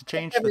off to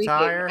change everything. The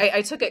tire?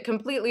 I took it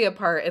completely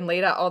apart and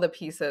laid out all the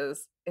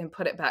pieces and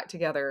put it back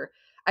together.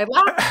 I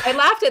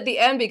laughed at the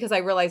end because I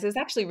realized it's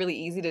actually really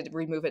easy to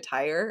remove a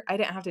tire. I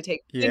didn't have to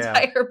take the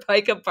entire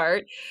bike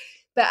apart.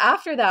 But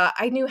after that,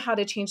 I knew how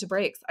to change the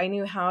brakes. I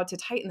knew how to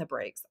tighten the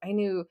brakes. I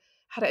knew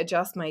how to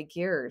adjust my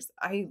gears.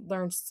 I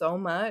learned so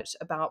much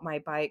about my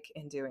bike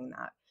in doing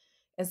that.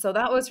 And so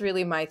that was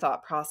really my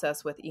thought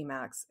process with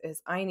Emacs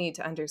is I need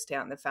to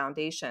understand the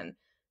foundation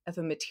of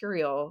a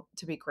material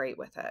to be great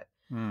with it.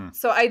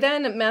 So I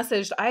then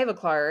messaged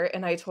Ivoclar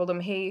and I told him,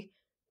 hey,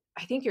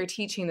 I think you're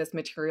teaching this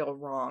material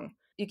wrong.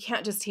 You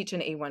can't just teach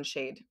an A1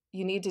 shade.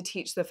 You need to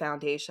teach the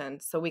foundation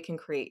so we can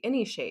create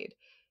any shade.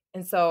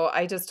 And so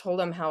I just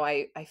told him how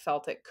I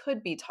felt it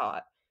could be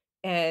taught.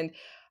 And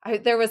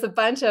there was a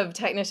bunch of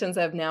technicians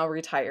that have now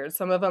retired.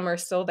 Some of them are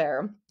still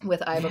there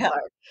with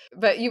Ivoclar.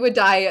 But you would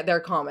die at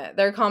their comment.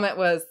 Their comment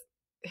was,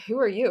 who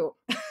are you?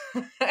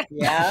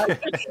 Yeah.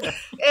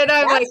 And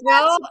I'm like,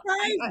 well,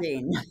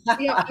 surprising.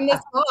 I'm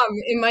this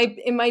mom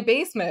in my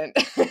basement.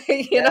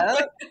 you know?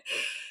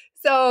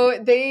 So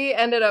they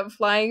ended up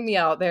flying me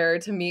out there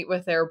to meet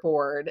with their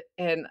board.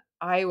 And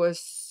I was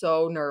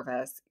so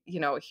nervous.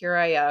 Here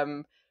I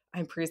am.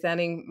 I'm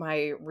presenting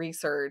my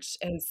research.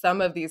 And some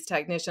of these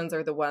technicians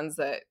are the ones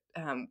that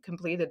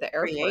completed the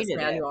Air Force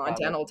Manual on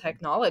Dental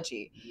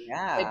Technology.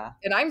 Yeah.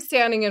 And I'm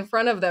standing in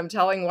front of them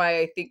telling why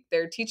I think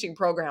their teaching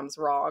program's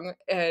wrong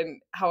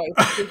and how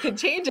I think we could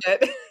change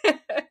it.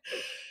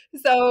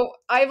 So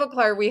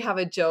Ivoclar, we have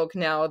a joke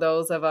now,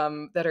 those of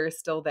them that are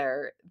still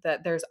there,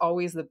 that there's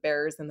always the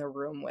bears in the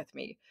room with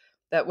me.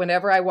 That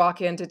whenever I walk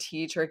in to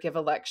teach or give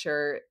a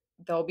lecture,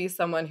 there'll be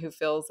someone who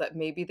feels that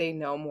maybe they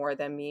know more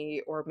than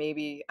me or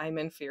maybe I'm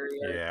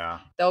inferior. Yeah.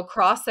 They'll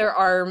cross their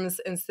arms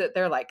and sit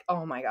there like,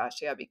 oh my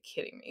gosh, you gotta be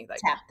kidding me. Like,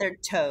 tap their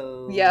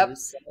toes. Yep.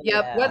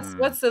 Yeah.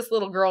 What's this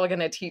little girl going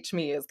to teach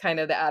me is kind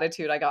of the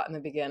attitude I got in the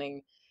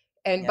beginning.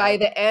 And by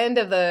the end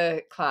of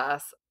the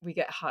class, we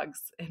get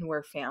hugs and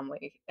we're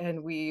family,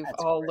 and we've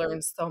all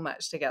learned so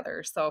much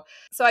together. So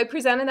I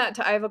presented that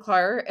to Iva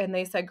Clar, and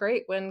they said,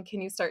 great, when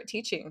can you start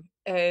teaching?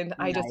 And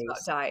I just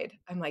about died.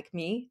 I'm like,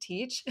 me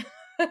teach?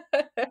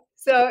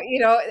 So,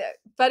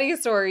 funny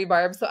story,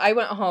 Barb. So I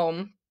went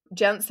home,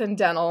 Jensen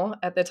Dental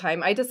at the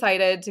time. I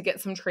decided to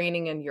get some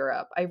training in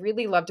Europe. I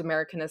really loved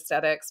American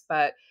aesthetics,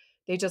 but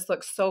they just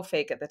looked so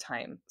fake at the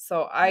time.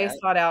 So I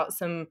sought out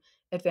some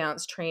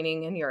advanced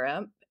training in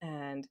Europe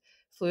and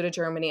flew to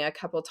Germany a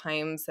couple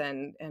times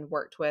and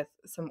worked with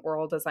some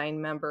oral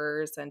design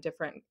members and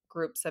different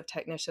groups of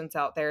technicians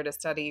out there to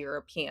study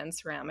European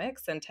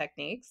ceramics and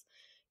techniques.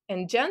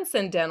 And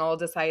Jensen Dental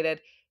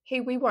decided,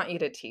 hey, we want you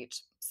to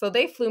teach. So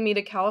they flew me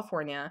to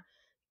California,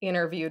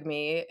 interviewed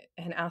me,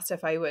 and asked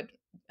if I would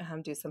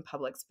do some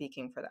public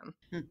speaking for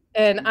them.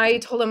 And I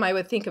told them I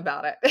would think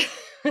about it.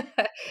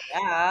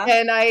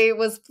 And I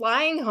was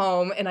flying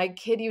home, and I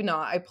kid you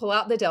not, I pull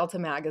out the Delta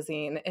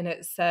magazine, and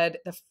it said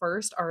the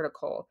first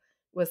article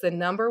was the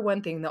number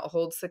one thing that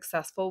holds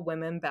successful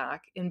women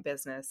back in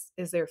business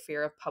is their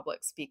fear of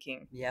public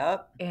speaking.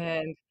 Yep.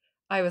 And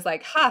I was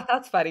like, ha,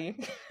 that's funny.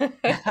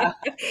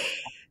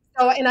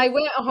 So, and I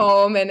went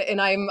home,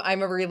 and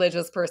I'm a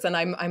religious person.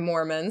 I'm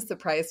Mormon.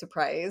 Surprise,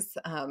 surprise.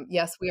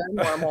 Yes, we are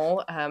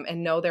normal.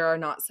 And no, there are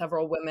not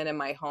several women in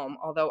my home,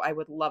 although I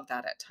would love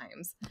that at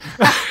times.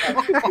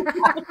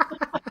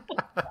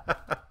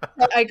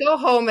 So I go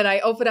home and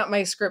I open up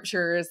my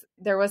scriptures.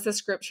 There was a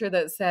scripture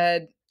that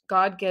said,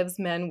 God gives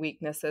men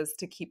weaknesses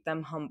to keep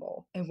them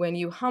humble. And when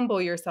you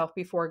humble yourself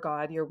before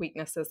God, your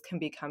weaknesses can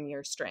become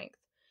your strength.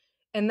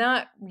 And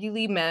that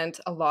really meant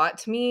a lot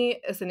to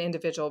me as an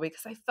individual,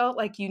 because I felt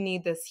like you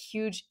need this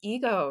huge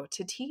ego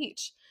to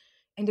teach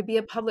and to be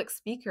a public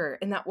speaker.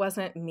 And that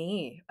wasn't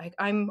me. Like,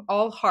 I'm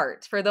all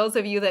heart. For those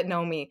of you that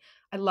know me,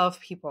 I love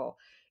people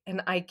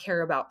and I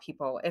care about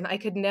people. And I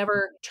could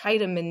never try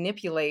to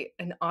manipulate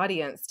an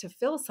audience to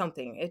feel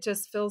something. It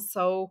just feels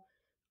so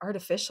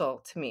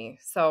artificial to me.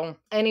 So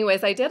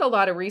anyways, I did a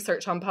lot of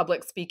research on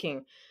public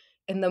speaking.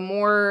 And the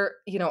more,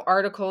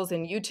 articles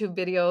and YouTube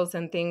videos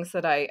and things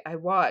that I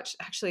watched,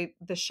 actually,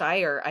 the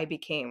shyer I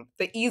became,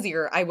 the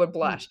easier I would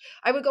blush.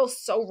 I would go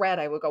so red,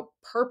 I would go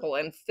purple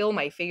and fill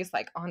my face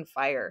like on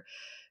fire.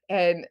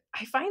 And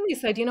I finally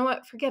said, you know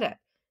what, forget it.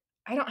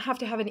 I don't have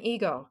to have an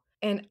ego,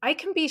 and I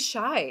can be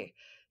shy.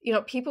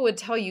 People would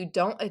tell you,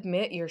 don't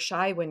admit you're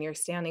shy when you're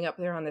standing up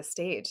there on the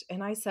stage.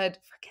 And I said,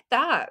 forget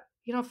that,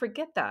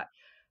 forget that.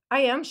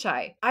 I am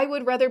shy. I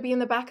would rather be in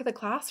the back of the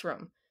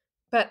classroom,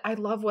 but I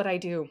love what I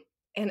do.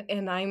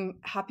 And I'm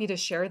happy to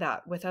share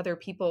that with other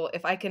people.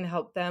 If I can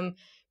help them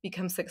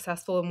become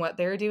successful in what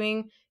they're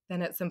doing,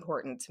 then it's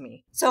important to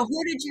me. So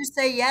who did you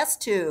say yes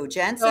to,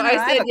 Jensen? So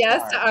I said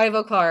yes to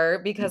Iva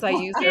Clar because I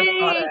use their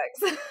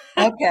products.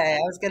 Okay, I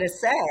was going to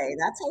say,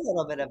 that's a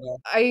little bit of a...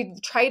 I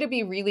try to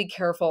be really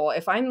careful.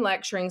 If I'm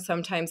lecturing,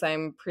 sometimes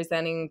I'm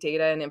presenting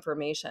data and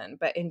information,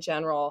 but in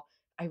general,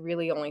 I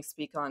really only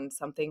speak on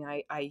something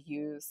I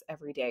use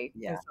every day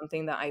and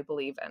something that I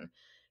believe in.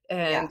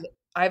 And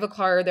Iva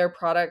Clar, their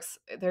products,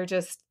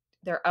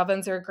 their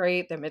ovens are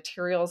great. The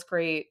material's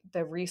great.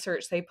 The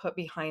research they put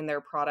behind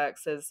their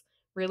products is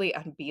really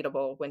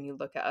unbeatable when you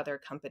look at other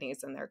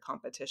companies and their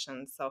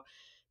competition. So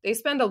they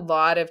spend a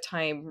lot of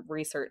time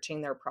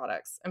researching their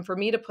products. And for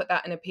me to put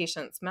that in a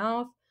patient's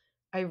mouth,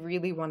 I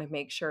really want to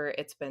make sure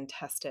it's been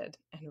tested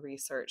and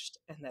researched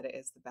and that it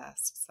is the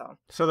best.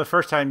 So the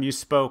first time you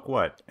spoke,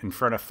 what, in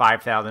front of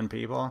 5,000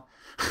 people?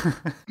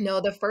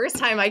 No, the first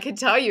time I could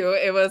tell you,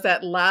 it was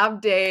at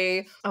Lab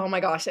Day. Oh my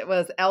gosh, it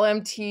was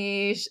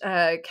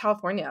LMT,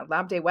 California,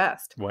 Lab Day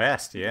West.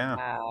 West, yeah.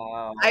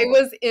 Wow. I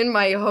was in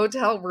my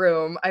hotel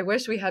room. I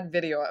wish we had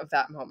video of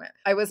that moment.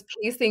 I was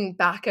pacing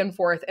back and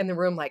forth in the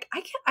room like,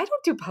 I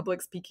don't do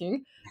public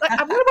speaking. Like,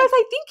 what was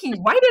I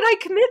thinking? Why did I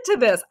commit to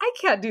this? I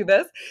can't do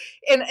this.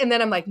 And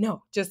then I'm like,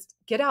 no, just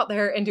get out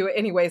there and do it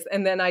anyways.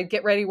 And then I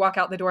get ready, walk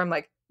out the door. I'm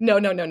like, no,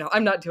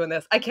 I'm not doing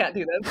this. I can't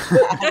do this.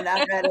 I'm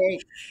not ready.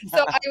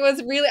 So I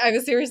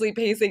was seriously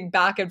pacing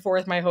back and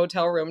forth my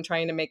hotel room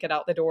trying to make it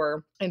out the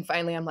door. And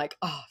finally I'm like,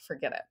 oh,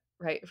 forget it.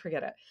 Right?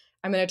 Forget it.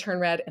 I'm going to turn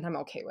red and I'm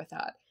okay with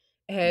that.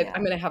 And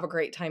I'm going to have a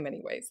great time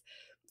anyways.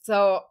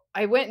 So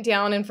I went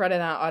down in front of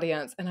that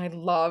audience and I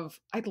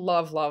love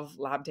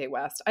Lab Day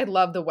West. I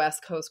love the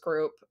West Coast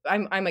group.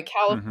 I'm a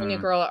California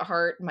girl at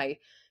heart.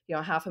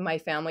 Half of my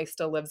family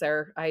still lives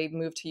there. I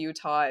moved to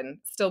Utah and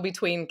still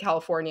between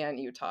California and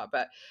Utah,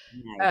 but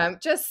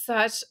just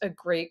such a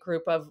great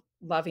group of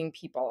loving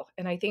people.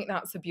 And I think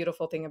that's the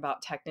beautiful thing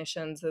about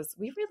technicians is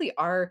we really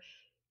are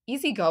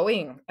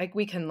easygoing. Like,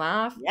 we can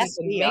laugh, yes,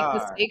 we can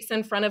make mistakes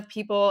in front of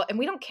people, and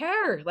we don't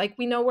care. Like,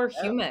 we know we're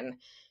human.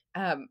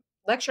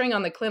 Lecturing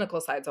on the clinical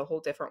side is a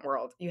whole different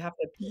world. You have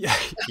to,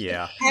 you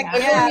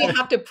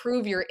have to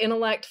prove your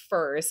intellect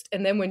first,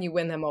 and then when you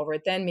win them over,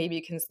 then maybe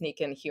you can sneak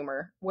in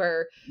humor.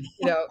 Where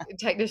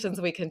technicians,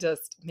 we can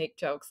just make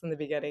jokes in the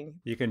beginning.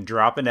 You can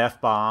drop an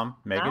F-bomb,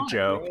 make a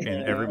joke,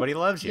 and everybody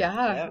loves you.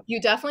 Yeah, you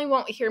definitely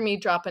won't hear me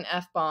drop an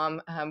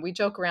F-bomb. We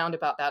joke around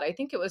about that. I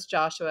think it was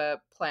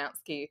Joshua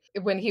Polanski.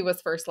 When he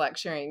was first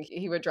lecturing,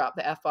 he would drop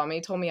the F-bomb.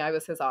 He told me I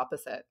was his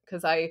opposite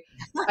because I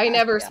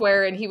never Yeah.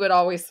 swear and he would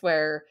always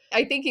swear.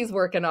 I think he's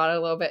working on it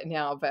a little bit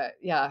now, but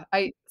yeah,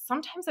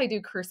 sometimes I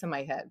do curse in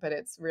my head, but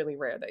it's really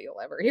rare that you'll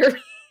ever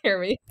hear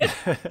me.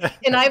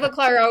 And Iva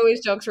Clark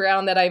always jokes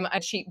around that I'm a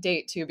cheap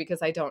date too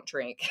because I don't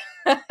drink.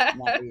 So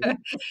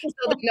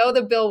they know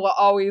the bill will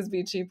always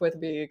be cheap with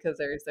me because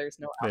there's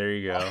no alcohol. There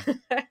you go.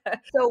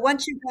 So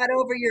once you got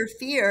over your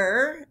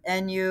fear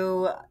and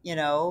you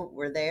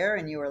were there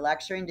and you were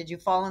lecturing, did you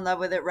fall in love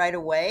with it right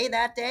away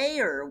that day,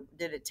 or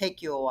did it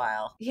take you a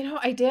while?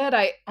 I did.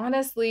 I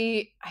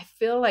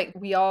feel like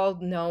we all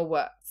know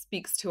what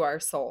speaks to our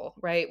soul,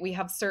 right? We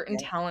have certain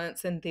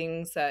talents and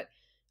things that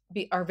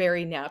are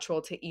very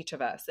natural to each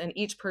of us, and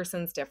each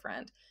person's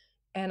different.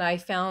 And I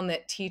found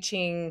that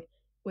teaching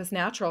was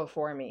natural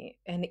for me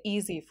and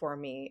easy for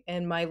me.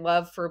 And my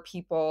love for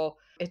people,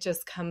 it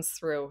just comes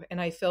through.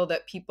 And I feel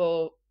that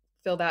people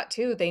feel that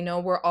too. They know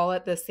we're all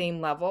at the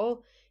same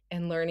level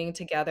and learning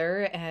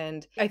together.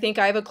 And I think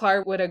Iva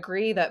Clark would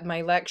agree that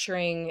my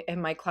lecturing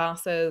and my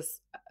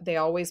classes, they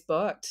always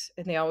booked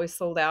and they always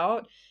sold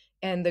out.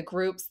 And the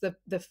groups,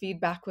 the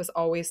feedback was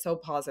always so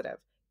positive,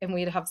 and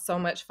we'd have so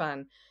much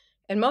fun.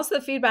 And most of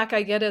the feedback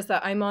I get is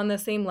that I'm on the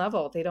same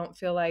level. They don't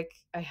feel like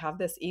I have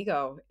this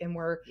ego, and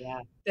we're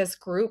this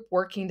group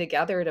working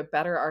together to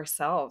better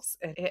ourselves.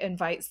 It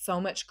invites so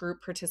much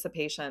group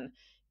participation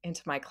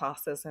into my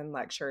classes and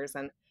lectures.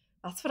 And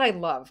that's what I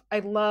love. I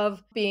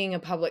love being a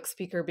public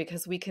speaker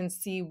because we can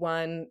see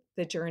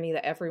the journey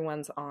that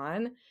everyone's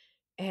on.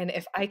 And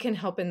if I can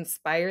help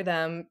inspire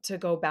them to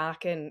go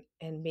back and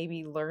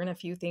maybe learn a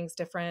few things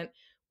different,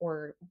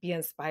 or be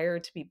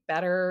inspired to be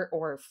better,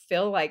 or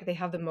feel like they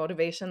have the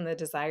motivation, the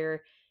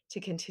desire to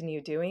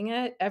continue doing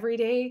it every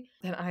day,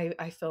 then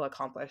I feel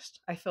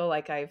accomplished. I feel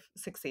like I've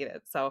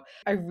succeeded. So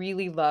I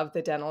really love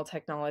the dental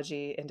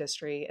technology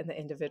industry and the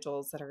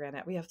individuals that are in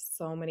it. We have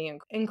so many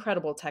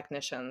incredible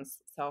technicians.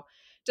 So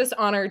just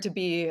honored to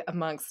be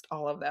amongst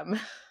all of them.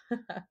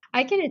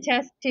 I can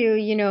attest to,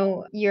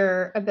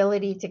 your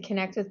ability to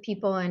connect with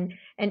people and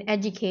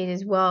educate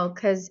as well,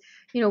 because,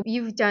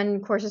 you've done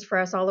courses for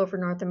us all over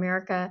North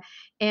America.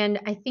 And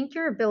I think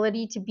your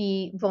ability to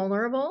be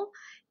vulnerable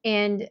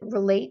and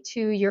relate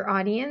to your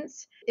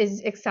audience is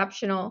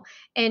exceptional.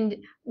 And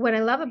what I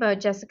love about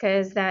Jessica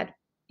is that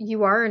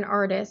you are an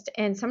artist,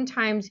 and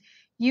sometimes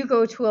you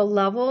go to a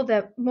level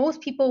that most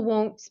people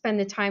won't spend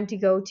the time to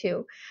go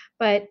to.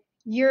 But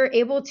you're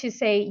able to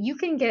say you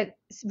can get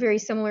very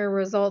similar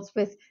results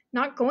with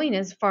not going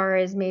as far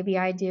as maybe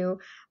I do,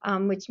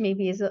 which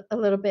maybe is a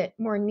little bit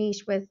more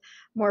niche with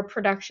more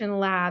production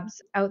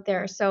labs out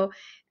there. So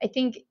I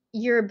think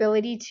your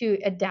ability to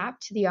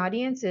adapt to the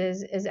audience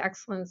is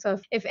excellent. So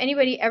if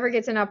anybody ever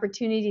gets an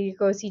opportunity to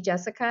go see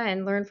Jessica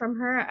and learn from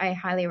her, I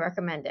highly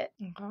recommend it.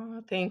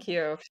 Oh, thank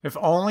you. If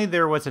only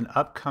there was an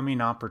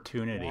upcoming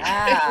opportunity.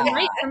 Yeah.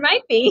 There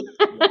might be.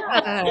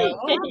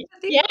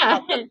 Yeah.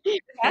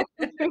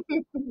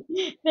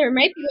 There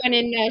might be one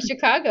in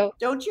Chicago.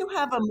 Don't you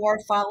have a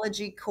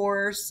morphology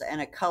course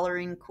and a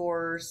coloring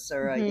course,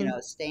 or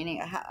a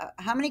staining?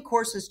 How many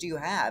courses do you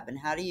have, and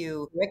how do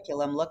your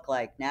curriculum look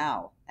like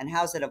now, and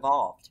how's it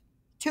evolved?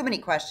 Too many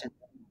questions.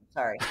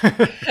 Sorry.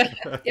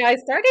 Yeah, I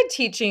started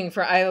teaching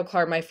for Iva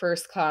Clark. My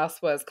first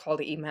class was called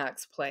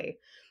Emacs Play.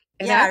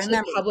 And I actually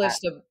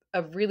published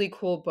a really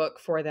cool book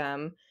for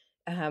them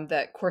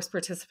that course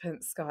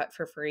participants got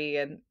for free.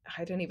 And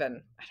I don't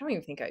even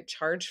think I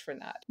charged for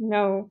that.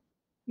 No,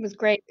 it was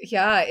great.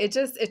 Yeah,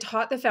 it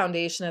taught the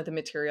foundation of the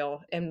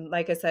material. And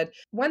like I said,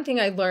 one thing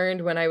I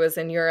learned when I was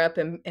in Europe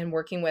and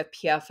working with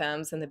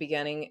PFMs in the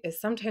beginning is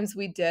sometimes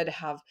we did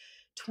have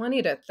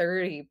 20 to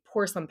 30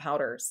 porcelain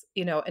powders,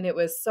 and it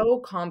was so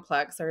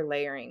complex, our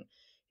layering.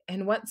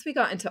 And once we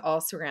got into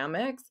all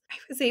ceramics, I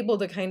was able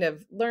to kind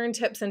of learn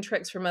tips and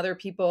tricks from other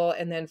people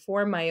and then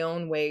form my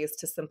own ways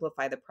to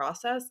simplify the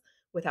process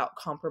without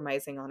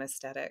compromising on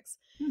aesthetics.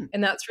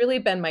 And that's really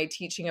been my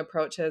teaching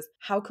approach, is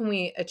how can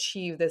we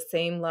achieve the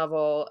same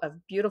level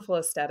of beautiful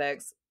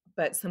aesthetics,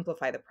 but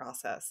simplify the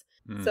process?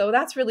 So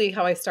that's really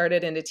how I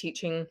started into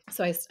teaching.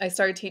 So I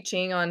started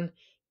teaching on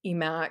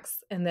Emacs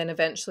and then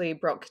eventually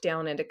broke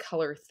down into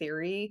color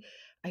theory.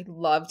 I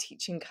love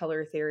teaching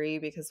color theory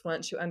because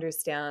once you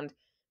understand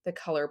the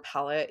color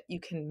palette, you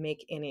can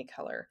make any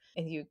color,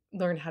 and you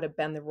learn how to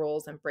bend the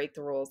rules and break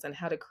the rules and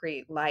how to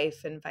create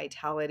life and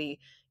vitality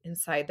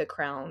inside the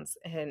crowns.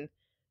 And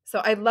so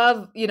I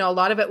love, a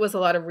lot of it was a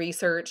lot of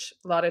research,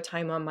 a lot of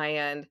time on my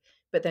end,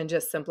 but then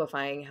just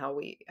simplifying how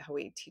we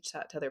teach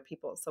that to other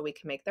people so we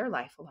can make their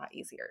life a lot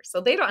easier.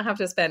 So they don't have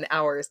to spend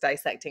hours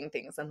dissecting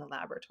things in the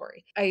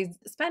laboratory. I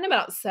spent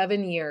about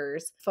 7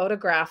 years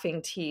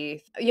photographing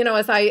teeth.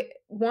 As I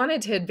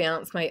wanted to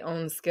advance my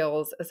own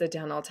skills as a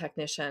dental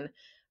technician,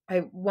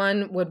 I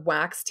would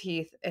wax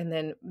teeth and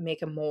then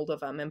make a mold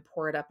of them and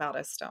pour it up out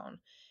of stone.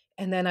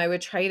 And then I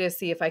would try to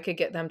see if I could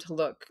get them to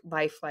look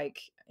lifelike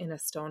in a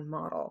stone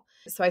model.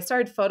 So I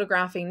started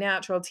photographing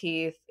natural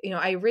teeth.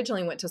 I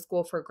originally went to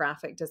school for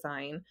graphic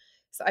design.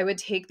 So I would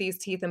take these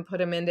teeth and put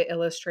them into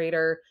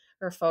Illustrator,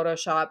 or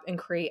Photoshop and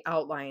create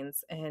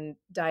outlines and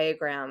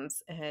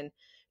diagrams and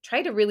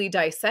try to really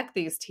dissect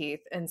these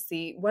teeth and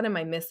see, what am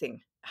I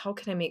missing? How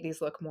can I make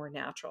these look more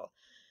natural?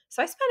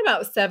 So I spent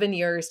about 7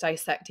 years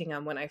dissecting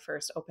them when I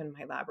first opened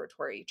my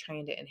laboratory,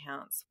 trying to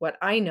enhance what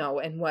I know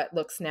and what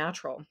looks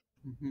natural.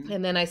 Mhm.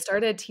 And then I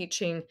started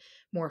teaching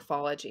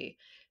morphology,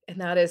 and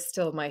that is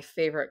still my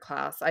favorite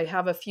class. I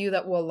have a few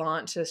that will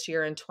launch this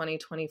year in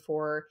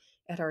 2024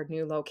 at our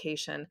new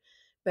location.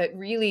 But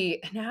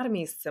really,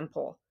 anatomy is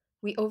simple.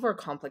 We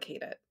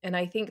overcomplicate it. And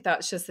I think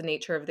that's just the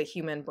nature of the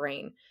human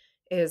brain.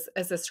 Is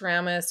as a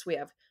ceramist, we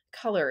have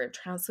color,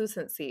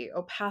 translucency,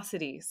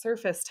 opacity,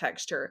 surface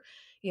texture,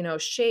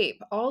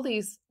 shape, all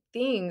these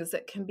things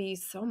that can be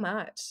so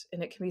much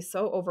and it can be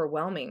so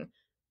overwhelming.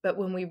 But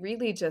when we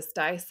really just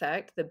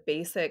dissect the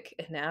basic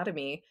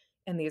anatomy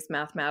and these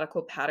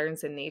mathematical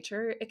patterns in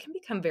nature, it can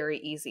become very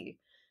easy.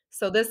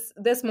 So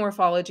this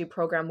morphology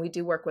program, we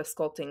do work with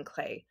sculpting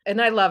clay,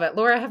 and I love it.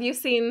 Laura, have you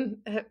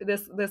seen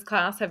this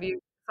class? Have you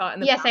taught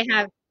in the Yes, I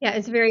have. Yeah,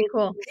 it's very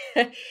cool.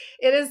 It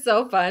is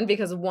so fun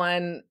because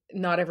one,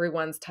 not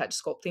everyone's touched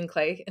sculpting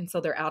clay, and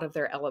so they're out of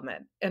their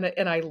element, and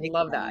I Big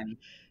love that time.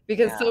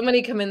 because Yeah. so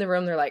many come in the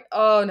room, they're like,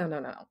 "Oh, no, no,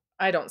 no, no,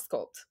 I don't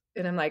sculpt,"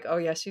 and I'm like, "Oh,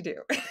 yes, you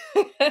do."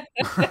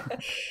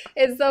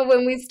 And so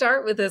when we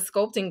start with this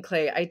sculpting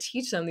clay, I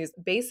teach them these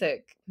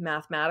basic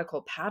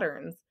mathematical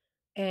patterns,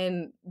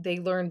 and they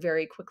learn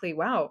very quickly,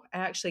 wow, I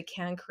actually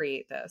can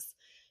create this.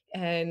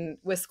 And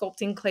with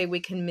sculpting clay, we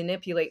can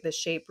manipulate the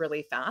shape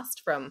really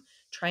fast, from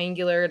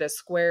triangular to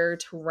square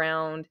to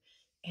round,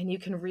 and you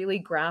can really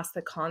grasp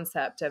the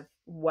concept of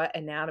what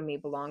anatomy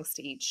belongs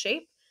to each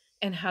shape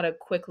and how to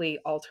quickly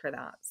alter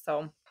that.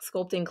 So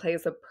sculpting clay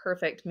is a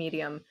perfect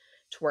medium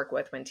to work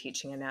with when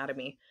teaching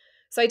anatomy.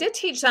 So I did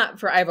teach that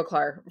for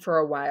Ivoclar for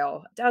a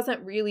while. It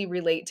doesn't really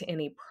relate to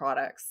any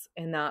products,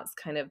 and that's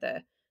kind of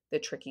the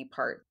tricky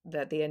part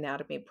that the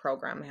anatomy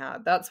program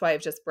had. That's why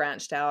I've just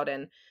branched out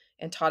and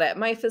taught at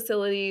my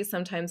facility.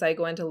 Sometimes I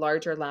go into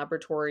larger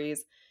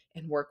laboratories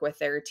and work with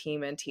their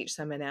team and teach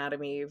them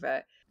anatomy.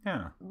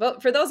 Yeah.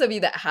 But for those of you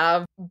that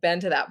have been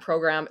to that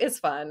program, it's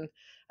fun.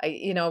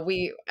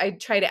 I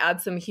try to add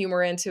some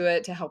humor into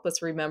it to help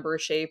us remember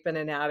shape and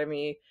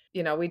anatomy.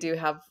 We do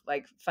have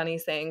like funny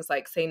sayings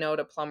like "say no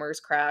to plumber's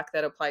crack"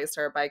 that applies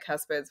to our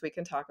bicuspids. We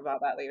can talk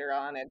about that later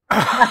on. And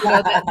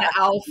the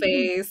owl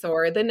face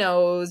or the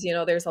nose.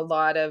 There's a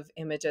lot of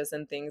images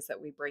and things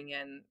that we bring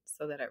in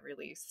so that it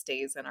really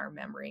stays in our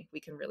memory. We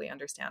can really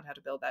understand how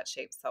to build that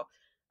shape. So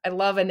I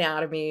love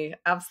anatomy.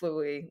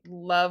 Absolutely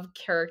love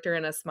character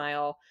in a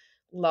smile.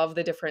 Love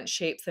the different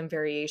shapes and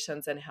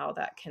variations and how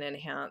that can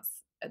enhance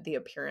the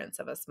appearance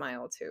of a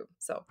smile too.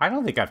 So I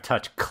don't think I've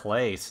touched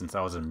clay since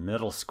I was in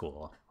middle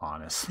school,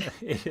 honestly.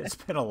 It's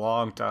been a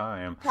long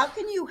time. How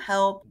can you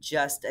help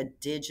just a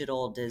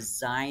digital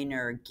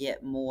designer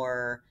get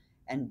more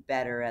and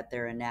better at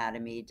their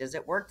anatomy? Does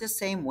it work the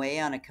same way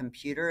on a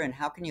computer? And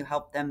how can you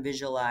help them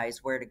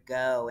visualize where to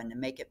go and to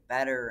make it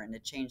better and to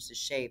change the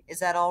shape? Is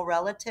that all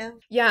relative?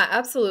 yeah,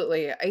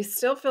 absolutely. I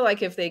still feel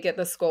like if they get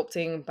the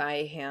sculpting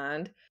by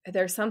hand,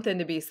 there's something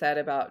to be said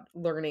about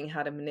learning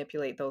how to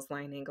manipulate those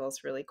line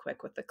angles really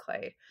quick with the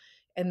clay.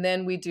 And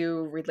then we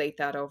do relate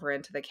that over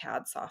into the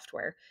CAD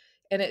software.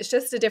 And it's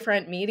just a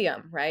different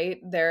medium, right?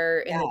 They're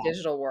in the Yeah.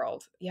 digital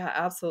world. Yeah,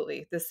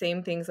 absolutely. The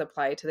same things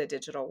apply to the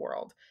digital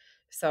world.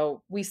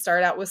 So we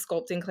start out with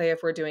sculpting clay.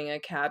 If we're doing a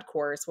CAD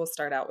course, we'll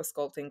start out with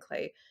sculpting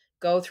clay,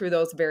 go through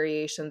those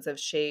variations of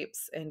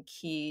shapes and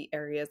key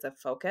areas of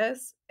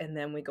focus, and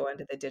then we go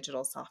into the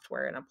digital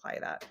software and apply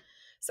that.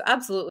 So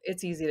absolutely,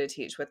 it's easy to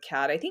teach with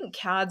CAD. I think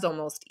CAD's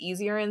almost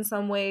easier in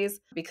some ways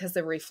because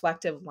the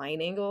reflective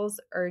line angles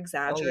are Oh, yeah.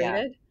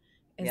 exaggerated.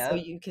 And so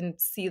Yep. you can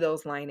see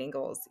those line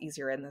angles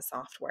easier in the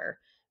software,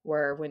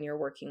 where when you're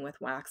working with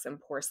wax and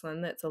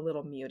porcelain, that's a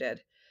little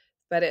muted.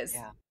 But it's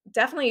Yeah.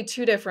 definitely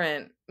two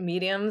different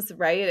mediums,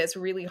 right? It's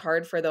really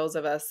hard for those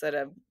of us that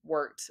have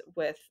worked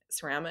with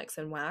ceramics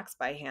and wax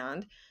by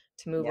hand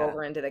to move Yeah.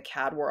 over into the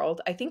CAD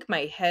world. I think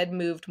my head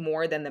moved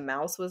more than the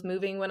mouse was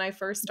moving when I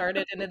first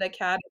started into the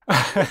CAD.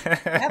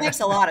 That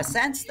makes a lot of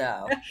sense,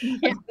 though.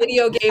 Yeah.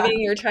 Video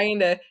gaming, you're trying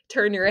to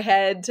turn your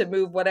head to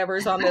move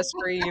whatever's on the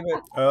screen.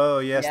 Oh,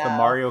 yes, the Yeah.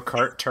 Mario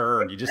Kart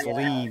turn. You just Yeah.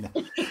 lean.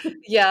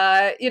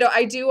 Yeah,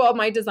 I do all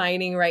my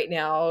designing right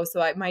now.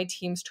 So my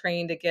team's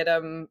trained to get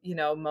them,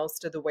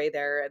 most of the way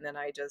there. And then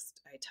I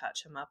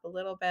touch them up a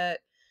little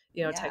bit.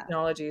 Yeah.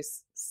 Technology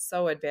is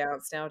so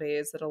advanced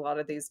nowadays that a lot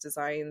of these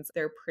designs,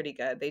 they're pretty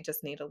good. They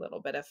just need a little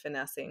bit of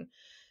finessing.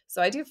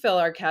 So I do feel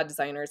our CAD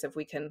designers, if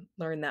we can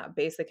learn that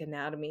basic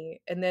anatomy,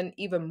 and then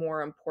even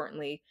more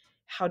importantly,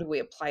 how do we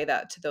apply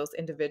that to those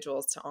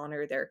individuals to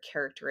honor their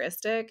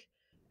characteristic?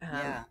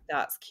 Yeah.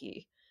 That's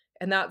key.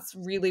 And that's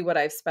really what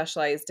I've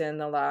specialized in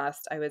the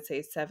last, I would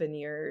say, 7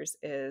 years,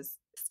 is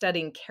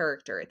studying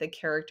character, the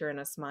character in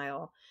a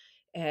smile.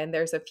 And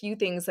there's a few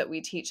things that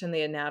we teach in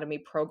the anatomy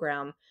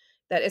program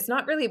that it's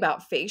not really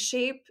about face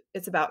shape,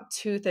 it's about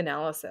tooth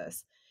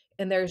analysis.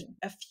 And there's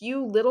a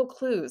few little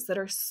clues that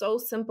are so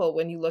simple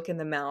when you look in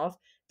the mouth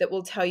that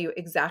will tell you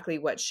exactly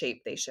what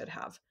shape they should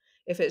have.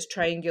 if it's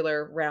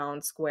triangular,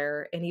 round,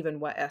 square, and even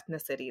what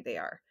ethnicity they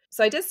are.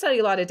 So I did study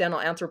a lot of dental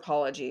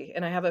anthropology,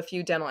 and I have a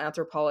few dental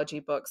anthropology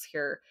books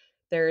here.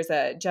 There's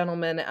a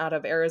gentleman out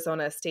of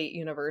Arizona State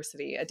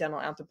University, a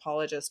dental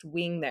anthropologist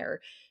wing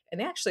there,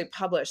 and they actually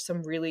published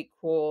some really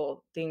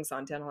cool things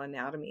on dental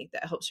anatomy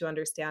that helps you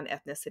understand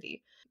ethnicity.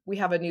 We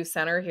have a new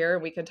center here.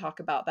 We can talk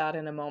about that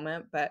in a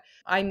moment, but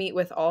I meet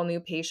with all new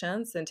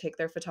patients and take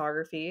their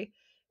photography,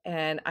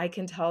 and I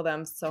can tell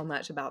them so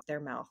much about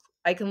their mouth.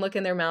 I can look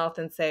in their mouth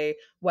and say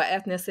what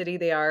ethnicity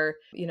they are,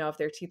 if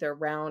their teeth are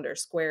round or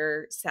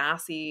square,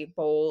 sassy,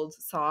 bold,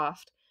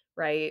 soft,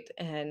 right?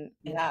 And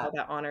how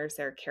that honors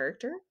their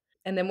character.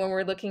 And then when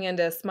we're looking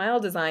into smile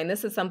design,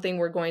 this is something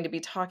we're going to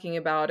be talking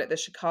about at the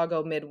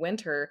Chicago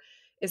Midwinter,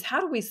 is how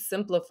do we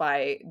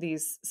simplify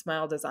these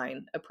smile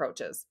design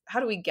approaches? How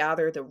do we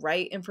gather the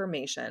right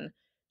information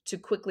to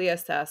quickly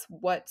assess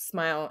what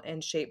smile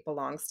and shape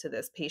belongs to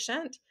this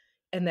patient?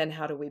 And then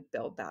how do we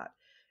build that?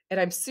 And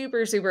I'm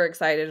super, super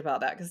excited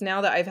about that, because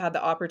now that I've had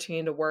the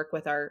opportunity to work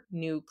with our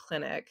new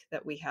clinic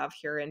that we have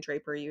here in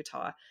Draper,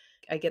 Utah,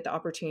 I get the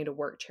opportunity to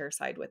work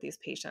chairside with these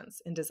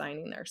patients in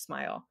designing their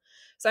smile.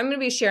 So I'm going to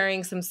be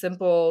sharing some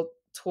simple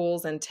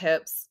tools and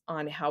tips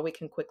on how we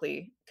can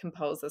quickly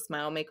compose a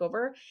smile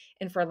makeover,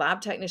 and for lab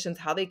technicians,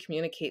 how they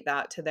communicate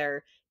that to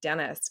their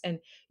dentist. And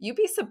you'd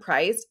be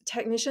surprised,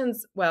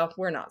 technicians, well,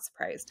 we're not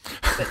surprised,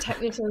 but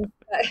technicians,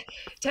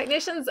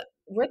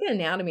 we're the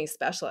anatomy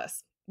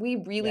specialists. We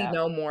really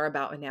know more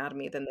about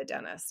anatomy than the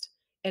dentist.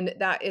 And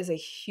that is a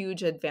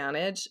huge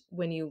advantage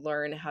when you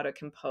learn how to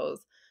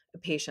compose a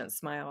patient's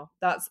smile.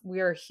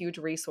 We're a huge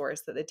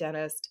resource that the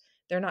dentist,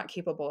 they're not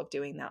capable of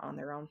doing that on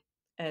their own.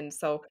 And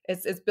so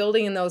it's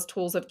building in those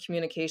tools of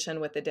communication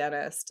with the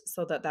dentist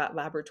so that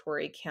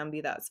laboratory can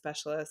be that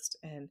specialist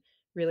and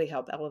really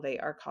help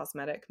elevate our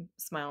cosmetic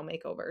smile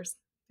makeovers.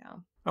 Yeah.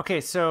 Okay,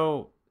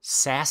 so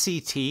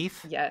sassy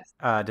teeth? Yes.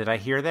 Did I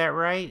hear that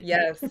right?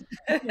 Yes.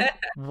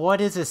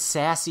 What is a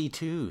sassy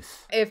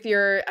tooth?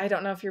 I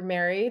don't know if you're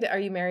married. Are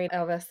you married,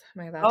 Elvis?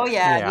 Oh,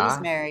 yeah, he's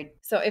married.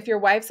 So if your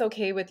wife's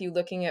okay with you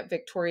looking at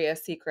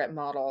Victoria's Secret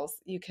models,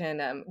 you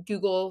can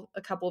Google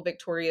a couple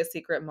Victoria's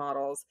Secret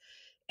models.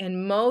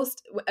 And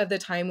most of the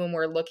time when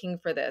we're looking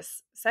for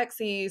this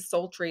sexy,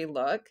 sultry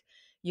look,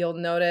 you'll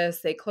notice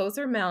they close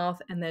their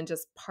mouth and then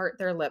just part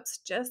their lips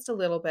just a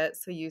little bit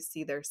so you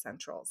see their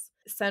centrals.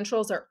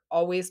 Centrals are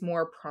always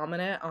more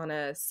prominent on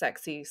a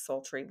sexy,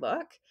 sultry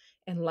look,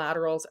 and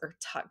laterals are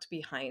tucked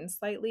behind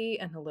slightly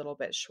and a little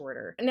bit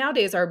shorter.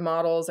 Nowadays, our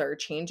models are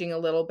changing a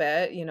little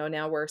bit.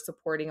 Now we're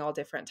supporting all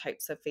different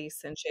types of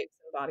face and shapes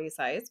and body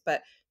size,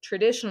 but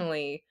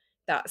traditionally,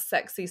 that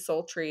sexy,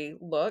 sultry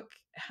look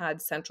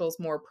had centrals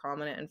more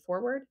prominent and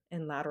forward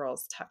and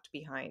laterals tucked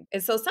behind.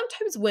 And so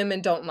sometimes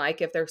women don't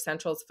like if their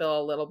centrals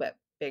feel a little bit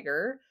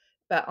bigger,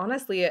 but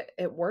honestly,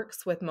 it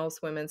works with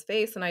most women's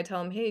face. And I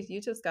tell them, hey,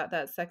 you just got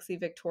that sexy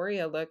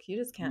Victoria look. You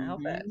just can't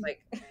help it.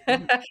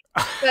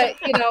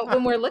 But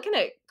when we're looking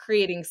at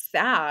creating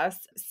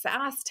sass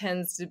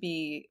tends to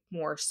be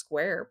more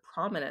square,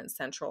 prominent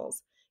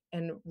centrals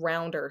and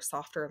rounder,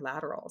 softer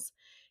laterals.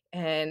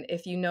 And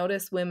if you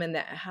notice women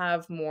that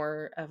have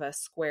more of a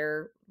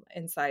square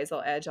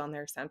incisal edge on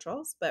their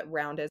centrals, but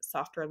rounded,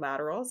 softer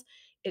laterals,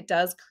 it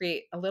does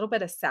create a little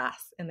bit of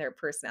sass in their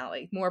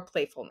personality, more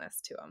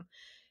playfulness to them.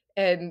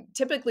 And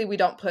typically we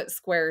don't put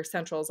square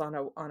centrals on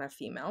a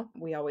female.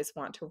 We always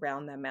want to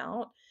round them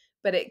out,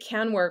 but it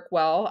can work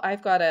well.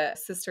 I've got a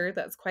sister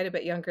that's quite a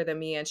bit younger than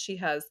me, and she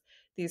has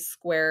these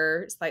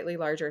square, slightly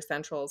larger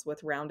centrals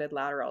with rounded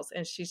laterals,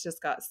 and she's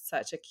just got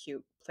such a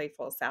cute,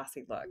 playful,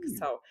 sassy look.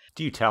 So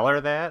do you tell her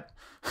that?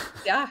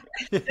 Yeah.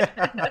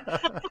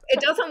 It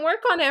doesn't work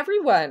on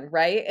everyone,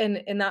 right?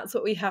 And that's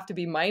what we have to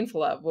be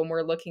mindful of when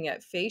we're looking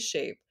at face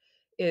shape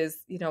is,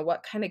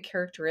 what kind of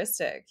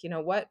characteristic,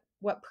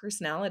 what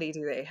personality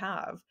do they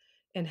have,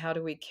 and how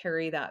do we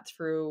carry that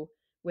through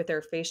with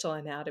their facial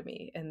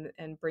anatomy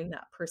and bring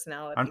that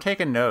personality. I'm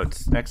taking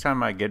notes. Next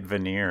time I get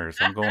veneers,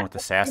 I'm going with the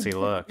sassy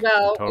look.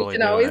 Well, totally we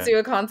can always do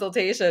a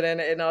consultation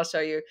and I'll show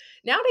you.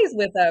 Nowadays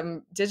with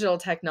digital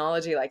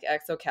technology like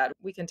exocad,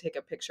 we can take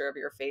a picture of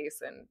your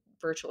face and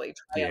virtually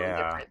try on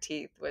different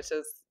teeth, which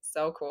is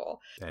so cool.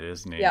 That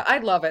is neat. Yeah, I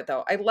love it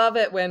though. I love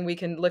it when we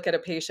can look at a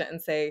patient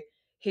and say,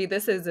 hey,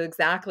 this is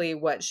exactly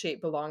what shape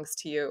belongs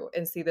to you,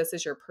 and see, this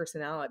is your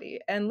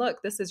personality. And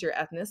look, this is your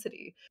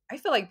ethnicity. I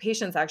feel like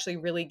patients actually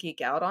really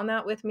geek out on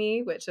that with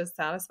me, which is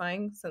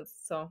satisfying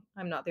so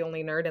I'm not the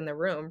only nerd in the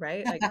room,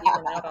 right? Like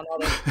geeking out on all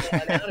this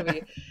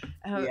anatomy.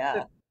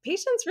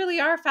 Patients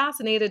really are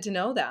fascinated to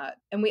know that.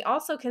 And we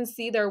also can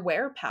see their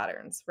wear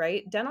patterns,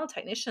 right? Dental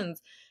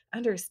technicians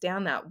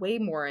understand that way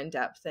more in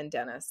depth than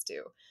dentists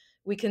do.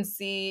 We can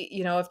see,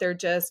 if they're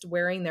just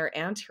wearing their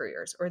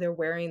anteriors or they're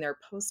wearing their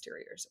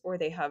posteriors or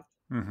they have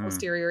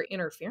posterior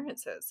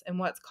interferences and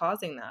what's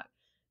causing that.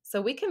 So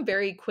we can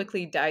very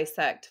quickly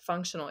dissect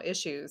functional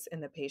issues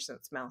in the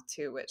patient's mouth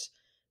too, which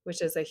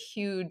which is a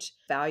huge,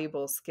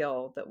 valuable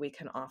skill that we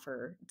can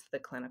offer to the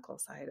clinical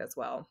side as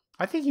well.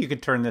 I think you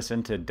could turn this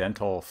into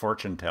dental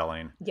fortune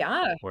telling.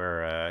 Yeah.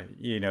 Where,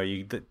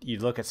 you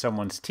look at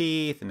someone's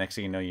teeth, and next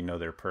thing you know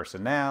their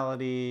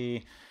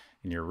personality,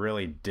 and you're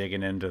really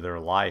digging into their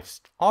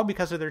lives, all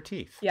because of their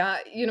teeth. Yeah.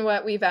 You know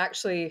what?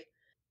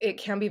 It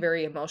can be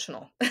very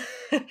emotional.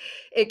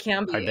 It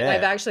can be. I And bet.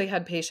 I've actually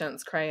had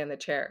patients cry in the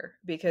chair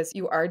because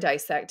you are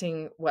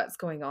dissecting what's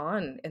going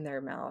on in their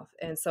mouth.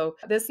 And so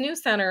this new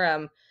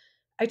center,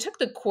 I took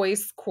the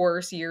Coyce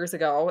course years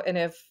ago. And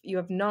if you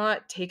have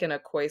not taken a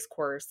Coyce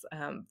course,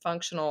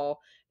 functional,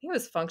 I think it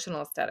was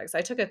functional aesthetics.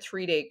 I took a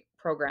 3-day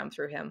program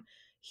through him.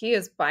 He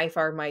is by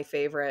far my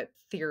favorite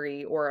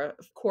theory or a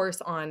course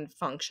on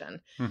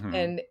function. Mm-hmm.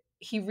 And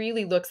he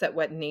really looks at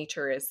what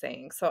nature is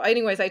saying. So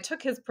anyways, I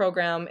took his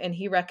program and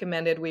he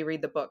recommended we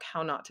read the book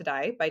How Not to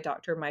Die by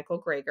Dr. Michael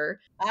Greger.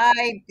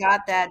 I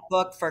got that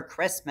book for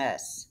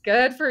Christmas.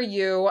 Good for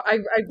you. I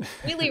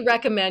really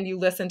recommend you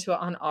listen to it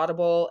on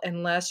Audible.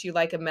 Unless you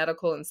like a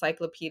medical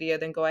encyclopedia,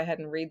 then go ahead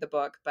and read the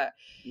book. But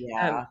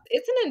Yeah.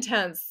 it's an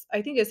intense,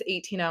 I think it's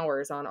 18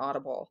 hours on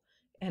Audible.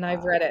 And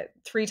I've read it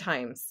 3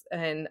 times.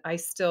 And I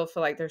still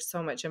feel like there's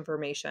so much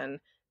information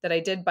that I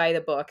did buy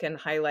the book and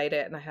highlight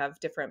it. And I have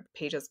different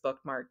pages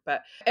bookmarked.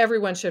 But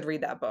everyone should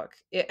read that book.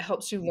 It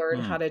helps you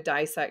learn how to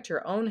dissect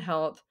your own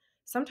health.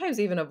 Sometimes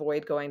even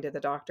avoid going to the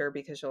doctor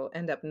because you'll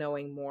end up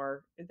knowing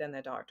more than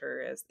the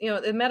doctor is.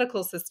 The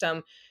medical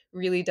system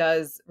really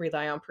does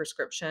rely on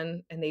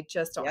prescription, and they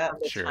just don't have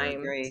the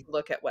time to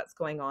look at what's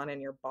going on in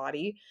your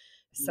body.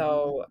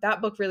 So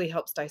that book really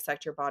helps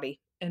dissect your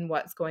body and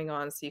what's going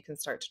on so you can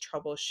start to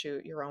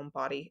troubleshoot your own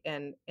body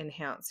and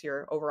enhance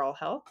your overall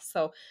health.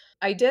 So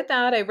I did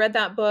that. I read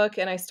that book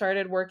and I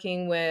started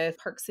working with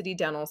Park City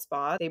Dental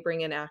Spa. They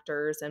bring in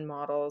actors and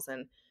models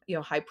and,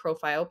 high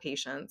profile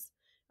patients.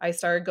 I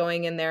started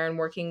going in there and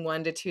working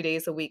 1 to 2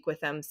 days a week with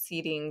them,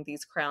 seating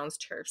these crowns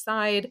chair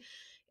side.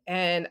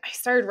 And I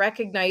started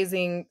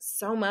recognizing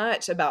so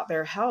much about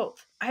their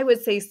health. I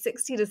would say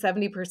 60 to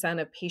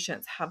 70% of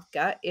patients have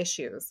gut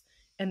issues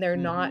and they're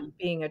not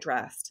being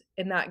addressed.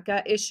 And that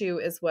gut issue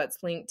is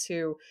what's linked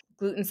to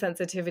gluten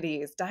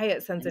sensitivities,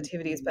 diet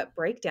sensitivities, but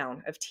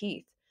breakdown of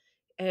teeth.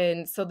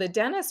 And so the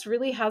dentist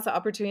really has the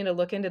opportunity to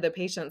look into the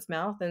patient's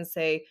mouth and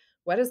say,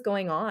 what is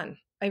going on?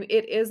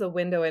 It is a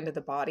window into the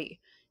body.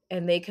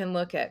 And they can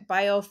look at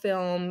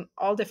biofilm,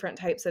 all different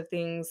types of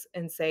things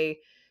and say,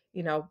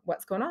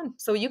 what's going on?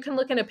 So you can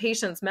look in a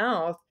patient's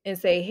mouth and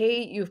say,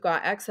 hey, you've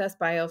got excess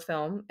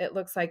biofilm. It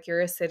looks like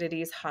your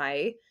acidity is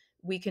high.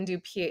 We can do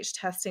pH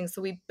testing.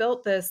 So we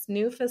built this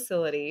new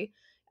facility.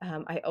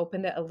 I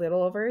opened it a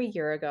little over a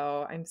year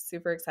ago. I'm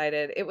super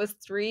excited. It was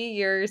 3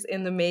 years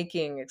in the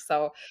making.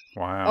 So,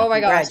 wow. Oh my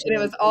gosh. And it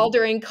was all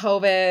during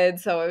COVID.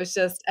 So it was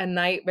just a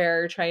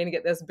nightmare trying to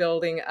get this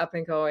building up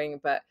and going.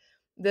 But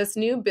this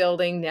new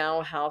building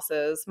now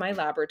houses my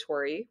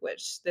laboratory,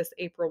 which this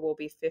April will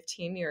be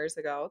 15 years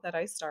ago that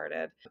I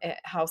started. It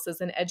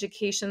houses an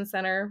education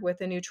center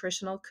with a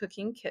nutritional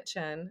cooking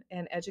kitchen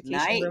and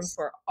education room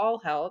for all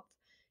health.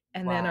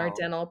 And then our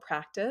dental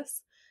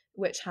practice,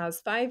 which has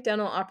 5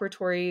 dental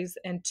operatories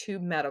and 2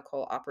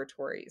 medical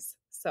operatories.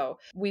 So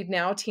we've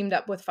now teamed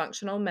up with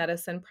functional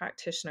medicine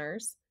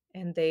practitioners,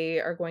 and they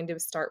are going to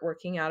start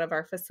working out of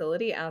our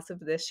facility as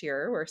of this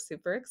year. We're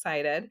super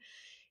excited.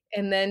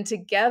 And then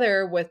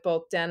together with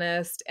both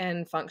dentists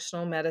and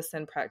functional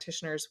medicine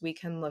practitioners, we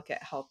can look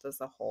at health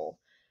as a whole.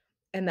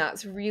 And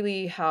that's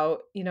really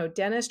how,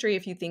 dentistry,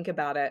 if you think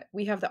about it,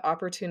 we have the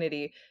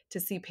opportunity to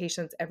see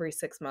patients every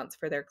 6 months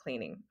for their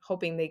cleaning,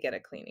 hoping they get a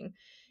cleaning.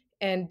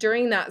 And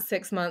during that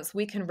 6 months,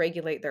 we can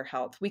regulate their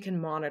health. We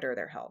can monitor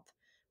their health.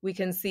 We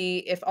can see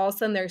if all of a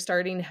sudden they're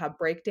starting to have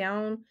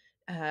breakdown,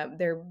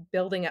 they're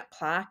building up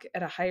plaque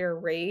at a higher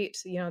rate,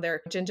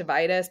 their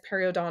gingivitis,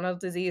 periodontal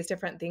disease,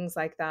 different things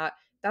like that.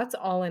 That's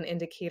all an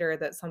indicator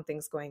that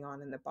something's going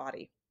on in the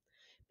body.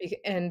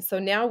 And so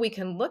now we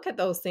can look at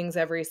those things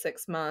every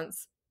 6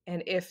 months.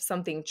 And if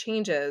something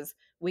changes,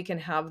 we can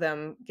have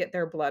them get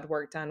their blood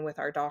work done with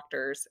our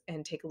doctors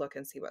and take a look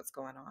and see what's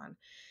going on.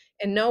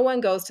 And no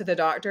one goes to the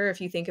doctor, if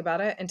you think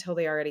about it, until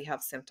they already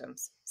have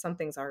symptoms.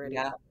 Something's already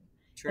happened.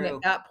 True. And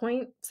at that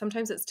point,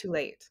 sometimes it's too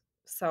late.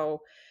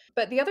 So,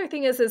 but the other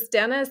thing is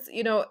dentists,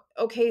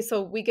 okay,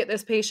 so we get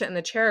this patient in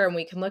the chair and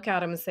we can look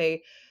at him and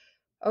say,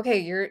 okay,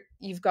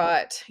 you've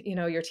got,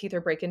 your teeth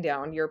are breaking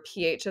down, your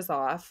pH is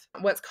off.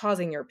 What's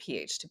causing your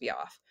pH to be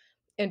off?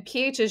 And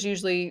pH is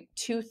usually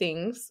 2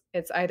 things.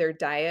 It's either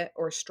diet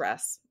or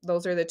stress.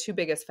 Those are the 2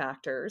 biggest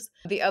factors.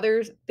 The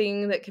other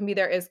thing that can be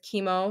there is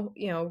chemo,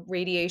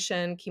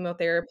 radiation,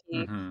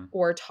 chemotherapy,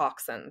 or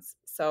toxins.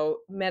 So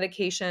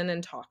medication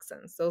and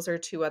toxins. Those are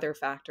 2 other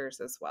factors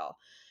as well.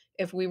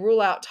 If we rule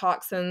out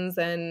toxins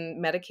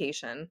and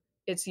medication,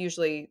 it's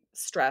usually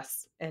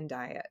stress and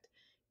diet.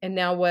 And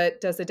now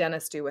what does a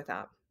dentist do with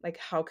that? Like,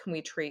 how can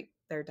we treat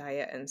their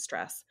diet and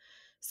stress?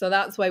 So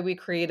that's why we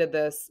created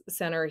this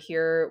center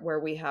here where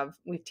we've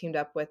teamed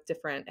up with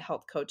different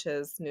health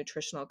coaches,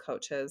 nutritional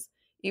coaches,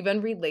 even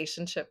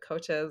relationship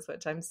coaches,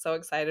 which I'm so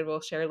excited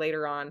we'll share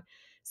later on.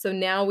 So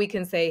now we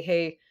can say,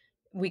 hey,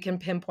 we can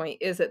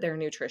pinpoint, is it their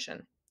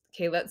nutrition?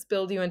 Okay, let's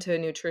build you into a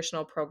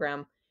nutritional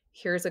program.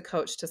 Here's a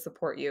coach to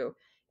support you.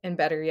 And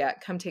better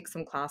yet, come take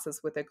some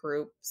classes with a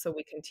group so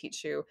we can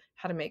teach you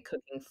how to make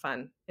cooking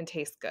fun and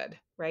taste good,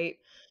 right?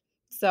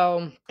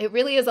 So it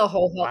really is a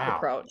whole health Wow.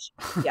 approach.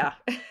 Yeah.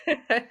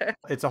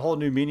 It's a whole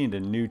new meaning to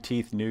new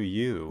teeth, new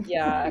you.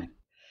 Yeah.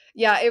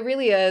 Yeah, it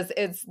really is.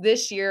 It's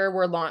this year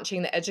we're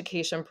launching the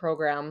education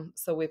program.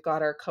 So we've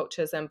got our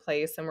coaches in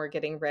place and we're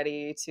getting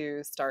ready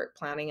to start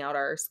planning out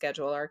our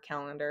schedule, our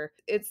calendar.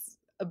 It's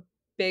a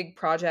big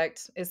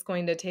project. It's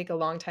going to take a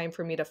long time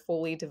for me to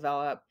fully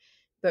develop,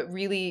 but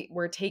really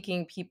we're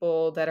taking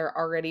people that are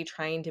already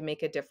trying to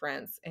make a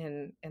difference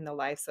in the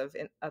lives of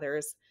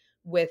others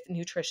with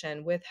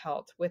nutrition, with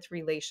health, with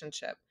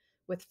relationship,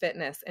 with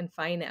fitness and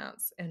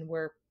finance, and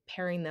we're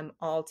pairing them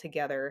all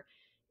together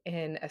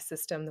in a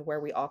system where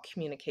we all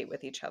communicate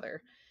with each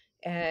other.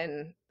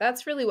 And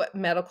that's really what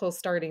medical is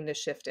starting to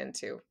shift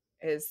into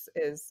is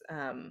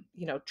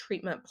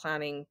treatment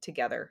planning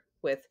together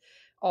with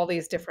all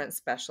these different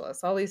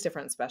specialists, all these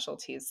different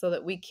specialties, so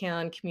that we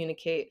can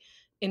communicate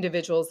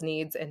individuals'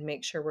 needs and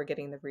make sure we're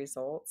getting the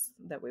results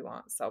that we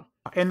want. So,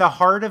 And the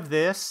heart of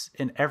this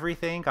and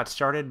everything got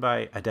started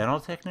by a dental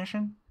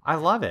technician. I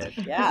love it.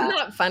 Yeah. Isn't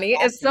that funny?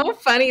 It's so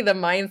funny, the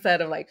mindset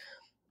of like,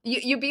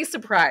 you'd be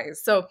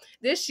surprised. So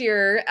this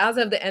year, as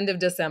of the end of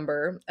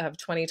December of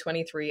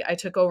 2023, I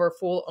took over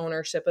full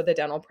ownership of the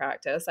dental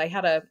practice. I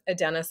had a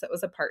dentist that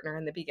was a partner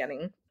in the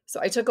beginning.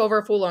 So I took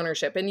over full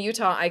ownership. In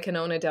Utah, I can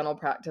own a dental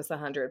practice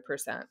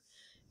 100%,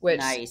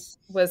 which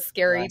was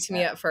scary to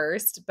me at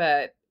first,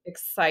 but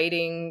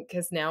exciting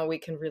because now we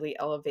can really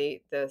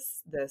elevate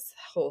this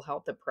whole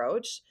health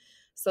approach.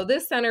 So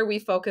this center, we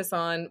focus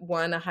on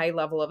a high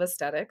level of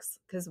aesthetics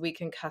because we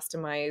can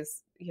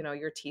customize,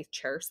 your teeth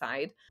chair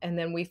side. And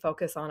then we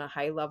focus on a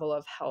high level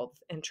of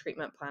health and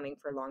treatment planning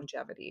for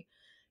longevity.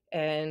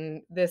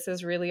 And this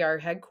is really our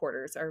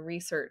headquarters, our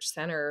research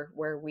center,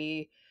 where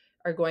we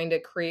are going to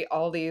create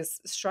all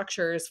these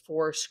structures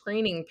for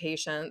screening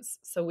patients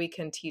so we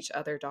can teach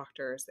other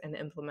doctors and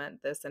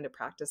implement this into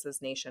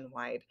practices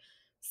nationwide.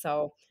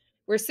 So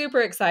we're super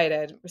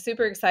excited.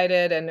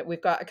 And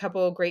we've got a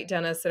couple of great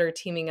dentists that are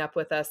teaming up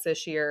with us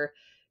this year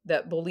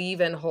that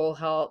believe in whole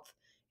health,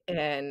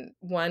 and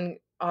one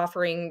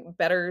offering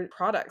better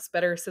products,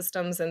 better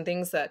systems, and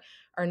things that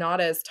are not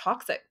as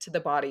toxic to the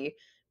body,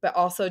 but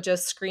also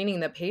just screening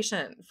the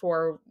patient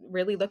for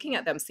really looking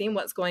at them, seeing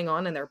what's going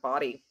on in their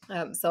body.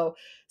 So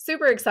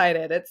super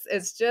excited.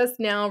 It's just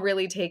now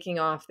really taking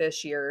off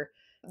this year.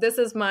 This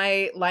is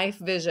my life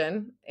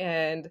vision,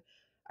 and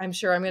I'm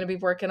sure I'm going to be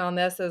working on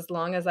this as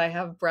long as I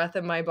have breath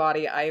in my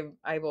body.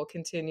 I will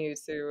continue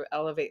to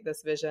elevate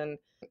this vision.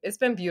 It's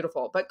been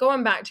beautiful. But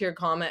going back to your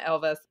comment,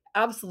 Elvis,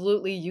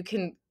 absolutely, you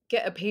can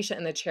get a patient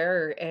in the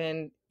chair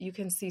and you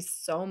can see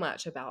so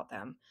much about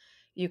them.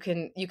 You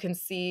can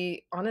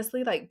see,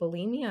 honestly, like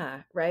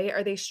bulimia, right?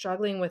 Are they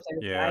struggling with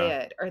their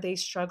diet? Are they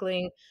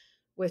struggling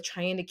with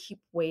trying to keep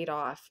weight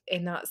off?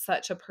 And that's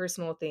such a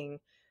personal thing.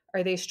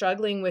 Are they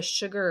struggling with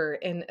sugar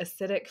and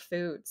acidic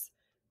foods?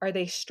 Are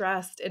they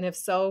stressed? And if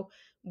so,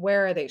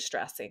 where are they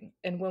stressing?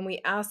 And when we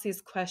ask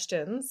these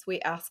questions,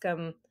 we ask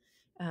them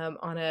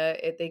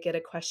they get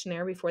a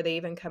questionnaire before they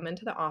even come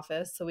into the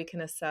office so we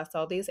can assess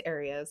all these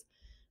areas.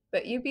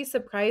 But you'd be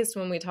surprised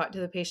when we talk to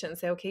the patient and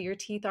say, okay, your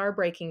teeth are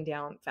breaking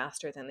down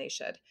faster than they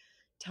should.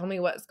 Tell me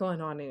what's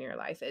going on in your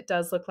life. It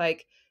does look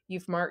like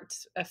you've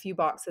marked a few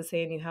boxes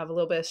saying you have a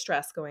little bit of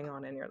stress going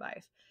on in your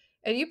life.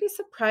 And you'd be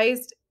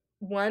surprised,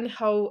 one,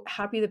 how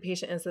happy the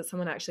patient is that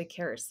someone actually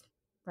cares.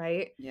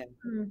 Right? Yeah.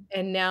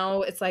 And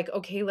now it's like,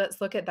 okay,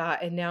 let's look at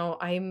that. And now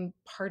I'm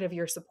part of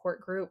your support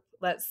group.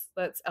 Let's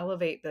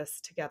elevate this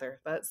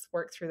together. Let's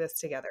work through this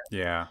together.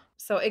 Yeah.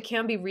 So it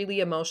can be really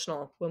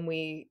emotional when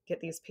we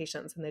get these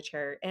patients in the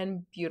chair,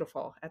 and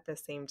beautiful at the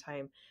same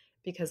time,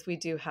 because we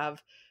do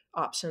have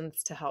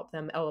options to help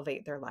them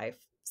elevate their life.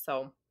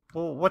 So,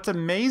 well, what's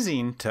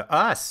amazing to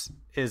us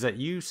is that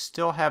you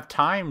still have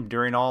time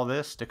during all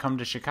this to come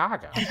to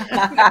Chicago.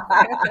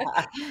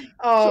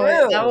 Oh,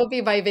 true. That will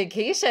be my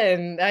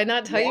vacation. Did I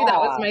not tell you that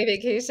was my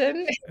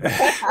vacation?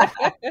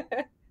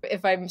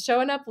 If I'm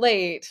showing up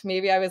late,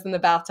 maybe I was in the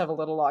bathtub a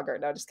little longer.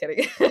 No, just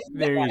kidding.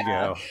 There you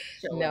go.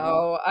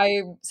 No,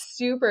 I'm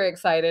super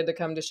excited to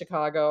come to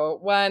Chicago.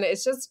 One,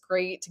 it's just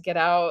great to get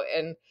out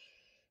and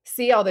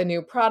see all the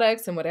new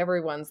products and what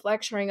everyone's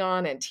lecturing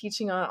on and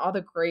teaching on, all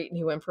the great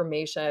new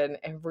information,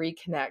 and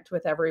reconnect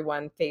with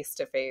everyone face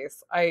to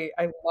face. I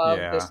love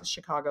this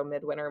Chicago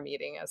Midwinter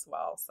meeting as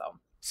well.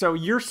 So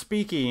you're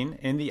speaking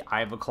in the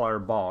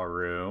Ivoclar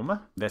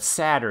Ballroom this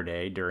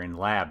Saturday during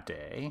Lab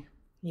Day.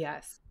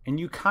 Yes. And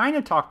you kind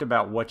of talked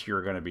about what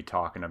you're going to be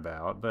talking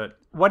about, but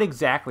what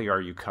exactly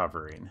are you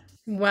covering?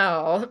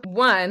 Well,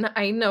 one,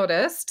 I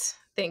noticed,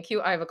 thank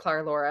you,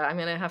 Ivoclar Laura, I'm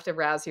going to have to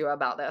razz you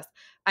about this.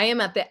 I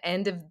am at the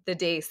end of the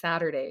day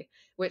Saturday,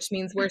 which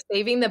means we're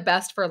saving the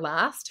best for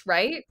last,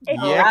 right?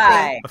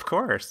 Yeah, of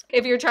course.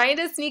 If you're trying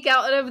to sneak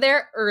out of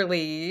there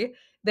early,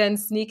 then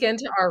sneak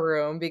into our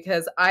room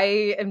because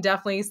I am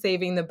definitely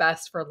saving the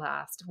best for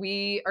last.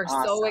 We are so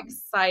Awesome.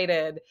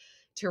 excited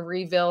to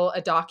reveal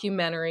a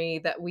documentary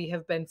that we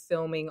have been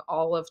filming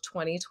all of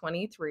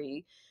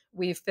 2023.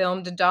 We've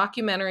filmed a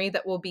documentary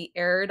that will be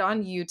aired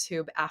on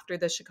YouTube after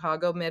the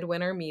Chicago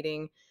Midwinter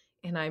meeting,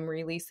 and I'm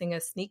releasing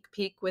a sneak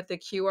peek with the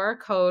QR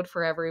code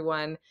for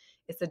everyone.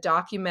 It's a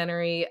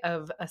documentary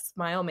of a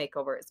smile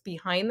makeover. It's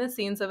behind the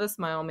scenes of a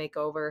smile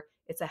makeover.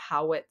 It's a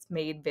how it's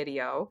made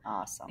video.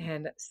 Awesome.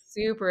 And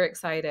super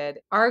excited.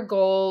 Our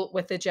goal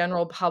with the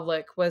general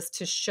public was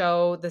to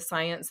show the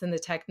science and the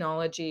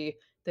technology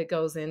that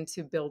goes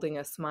into building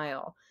a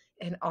smile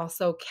and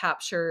also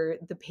capture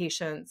the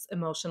patient's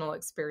emotional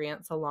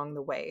experience along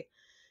the way.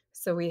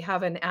 So we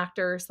have an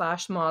actor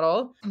 /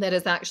 model that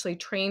has actually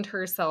trained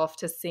herself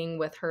to sing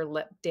with her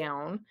lip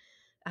down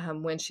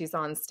when she's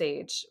on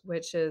stage,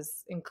 which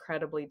is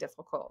incredibly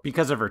difficult.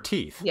 Because of her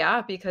teeth.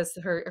 Yeah, because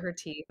her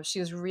teeth.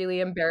 She was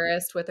really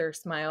embarrassed with her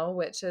smile,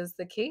 which is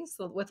the case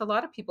with a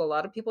lot of people. A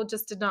lot of people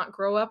just did not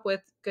grow up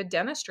with good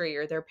dentistry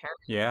or their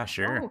parents. Yeah,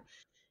 sure. Oh.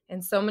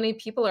 And so many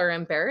people are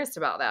embarrassed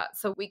about that.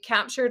 So we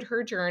captured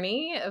her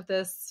journey of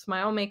this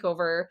smile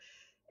makeover.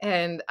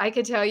 And I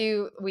could tell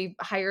you, we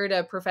hired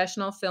a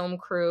professional film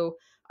crew.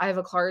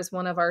 Ivoclar is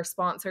one of our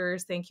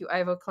sponsors. Thank you,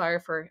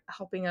 Ivoclar, for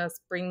helping us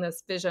bring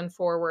this vision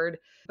forward.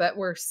 But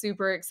we're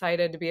super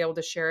excited to be able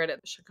to share it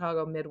at the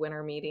Chicago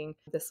Midwinter meeting.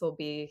 This will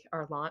be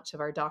our launch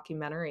of our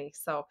documentary.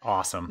 So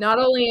awesome. Not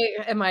only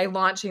am I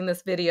launching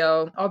this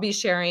video, I'll be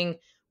sharing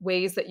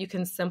ways that you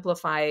can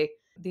simplify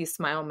these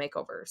smile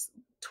makeovers,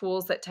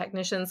 tools that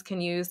technicians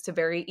can use to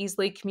very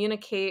easily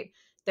communicate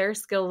their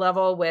skill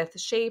level with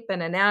shape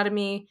and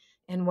anatomy,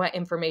 and what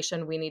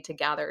information we need to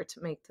gather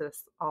to make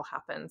this all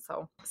happen.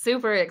 So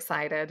super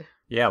excited.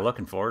 Yeah,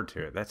 looking forward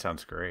to it. That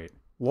sounds great.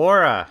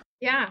 Laura.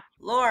 Yeah.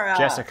 Laura.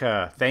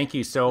 Jessica, thank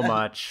you so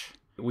much.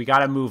 We got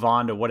to move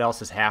on to what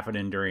else is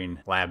happening during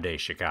Lab Day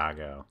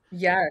Chicago.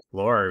 Yes.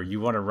 Laura, you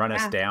want to run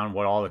us down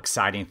what all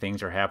exciting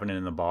things are happening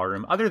in the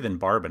ballroom, other than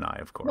Barb and I,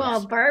 of course.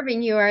 Well, Barb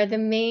and you are the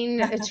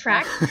main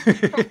attraction.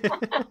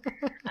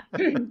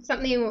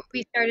 Something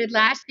we started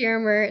last year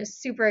and we're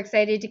super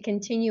excited to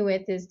continue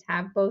with is to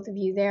have both of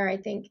you there. I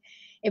think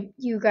if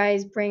you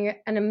guys bring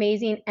an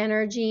amazing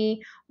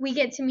energy, we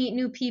get to meet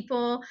new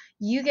people.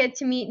 You get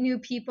to meet new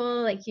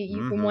people. Like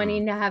you've been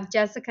wanting to have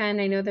Jessica,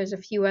 and I know there's a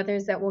few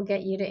others that we'll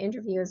get you to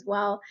interview as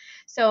well.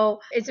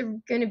 So it's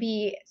going to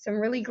be some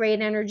really great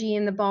energy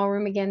in the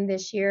ballroom again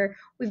this year.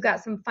 We've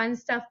got some fun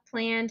stuff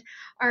planned.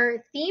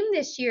 Our theme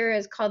this year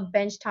is called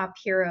Benchtop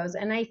Heroes,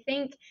 and I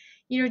think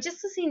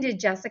just listening to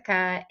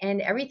Jessica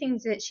and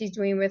everything that she's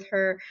doing with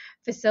her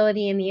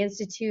facility and the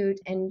Institute,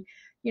 and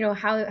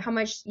how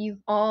much you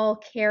all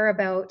care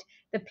about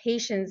the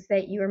patients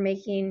that you are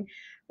making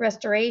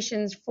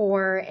restorations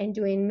for and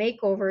doing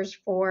makeovers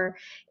for.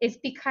 It's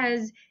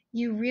because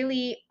you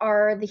really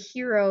are the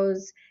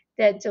heroes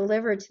that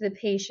deliver to the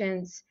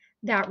patients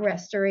that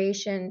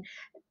restoration,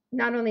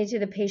 not only to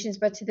the patients,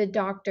 but to the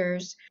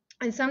doctors.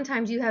 And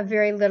sometimes you have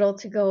very little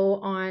to go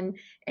on,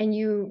 and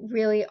you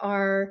really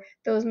are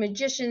those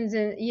magicians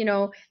and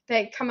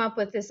that come up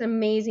with this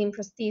amazing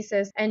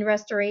prosthesis and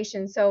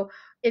restoration. So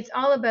it's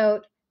all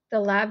about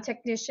the lab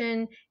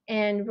technician,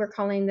 and we're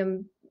calling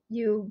them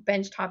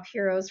benchtop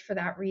heroes for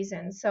that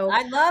reason. So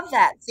I love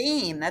that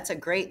theme. That's a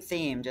great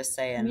theme, just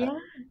saying. Yeah.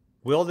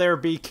 Will there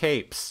be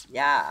capes?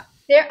 Yeah.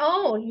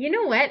 You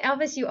know what,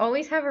 Elvis, you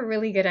always have a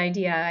really good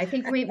idea. I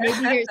think maybe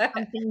there's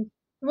something.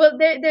 Well,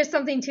 there's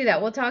something to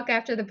that. We'll talk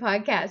after the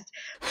podcast.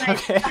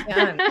 Okay.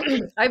 Yeah.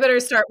 I better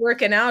start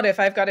working out if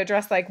I've got to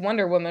dress like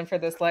Wonder Woman for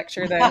this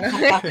lecture then.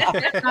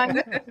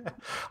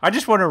 I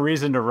just want a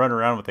reason to run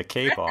around with a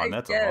cape on.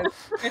 That's all.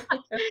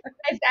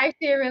 It's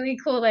actually a really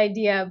cool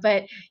idea.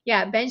 But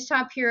yeah,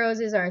 Benchtop Heroes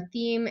is our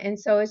theme. And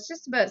so it's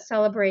just about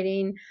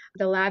celebrating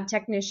the lab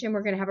technician.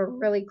 We're going to have a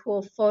really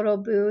cool photo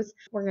booth.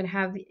 We're going to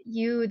have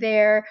you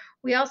there.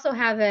 We also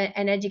have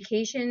an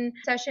education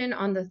session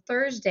on the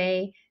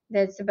Thursday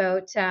that's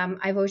about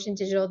iVotion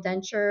digital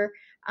denture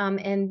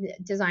and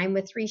design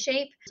with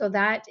 3Shape. So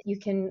that you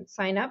can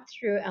sign up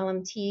through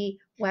LMT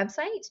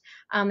website.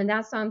 And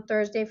that's on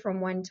Thursday from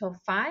 1 till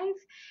 5.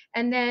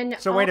 And then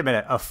So wait a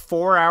minute, a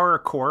 4-hour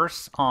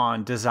course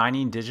on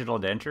designing digital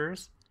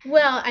dentures?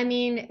 Well, I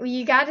mean,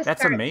 you got to start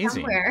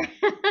somewhere.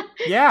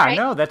 Yeah, right? I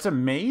know. That's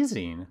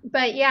amazing.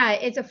 But yeah,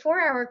 it's a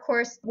 4-hour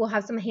course. We'll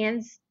have some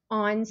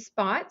hands-on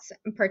spots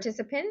and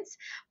participants,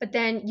 but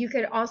then you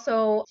could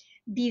also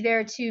be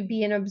there to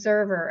be an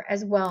observer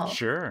as well.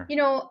 Sure.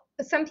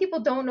 Some people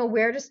don't know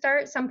where to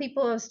start. Some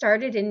people have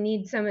started and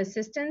need some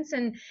assistance.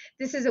 And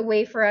this is a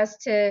way for us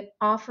to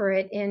offer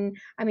it in,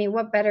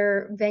 what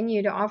better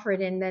venue to offer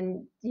it in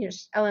than,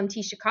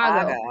 LMT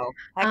Chicago.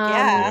 Heck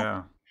yeah.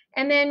 Yeah.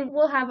 And then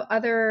we'll have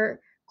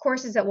other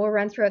courses that we'll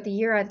run throughout the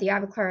year at the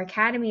Ivoclar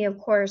Academy, of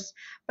course.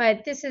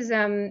 But this is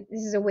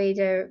a way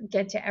to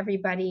get to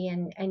everybody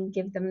and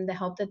give them the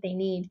help that they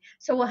need.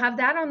 So we'll have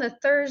that on the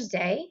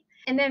Thursday.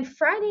 And then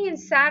Friday and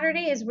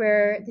Saturday is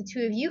where the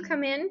two of you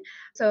come in.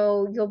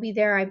 So you'll be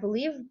there, I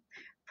believe,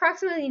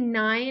 approximately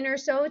 9 or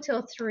so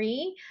till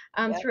 3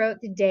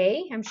 throughout the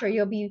day. I'm sure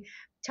you'll be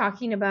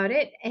talking about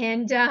it.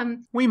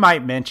 And we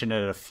might mention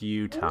it a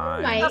few might.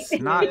 times,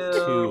 not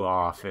too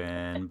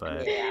often,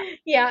 but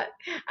yeah.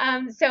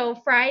 So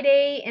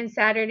Friday and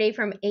Saturday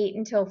from 8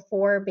 until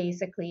 4,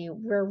 basically,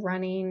 we're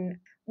running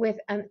with,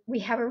 we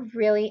have a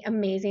really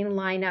amazing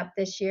lineup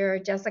this year.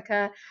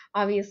 Jessica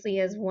obviously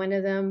is one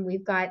of them.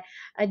 We've got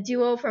a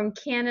duo from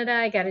Canada.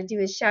 I got to do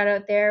a shout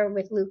out there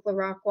with Luke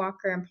LaRock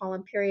Walker and Paul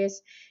Imperius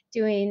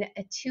doing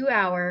a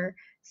 2-hour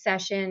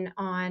session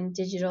on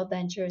digital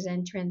dentures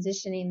and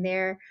transitioning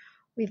there.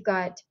 We've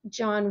got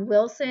John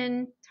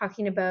Wilson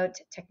talking about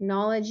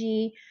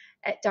technology,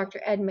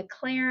 Dr. Ed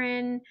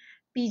McLaren,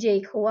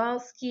 BJ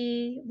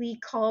Kowalski, Lee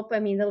Culp. I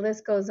mean, the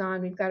list goes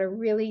on. We've got a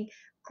really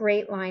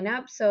great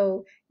lineup.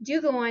 So do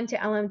go on to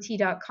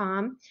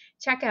lmt.com,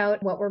 check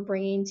out what we're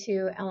bringing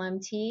to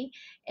LMT,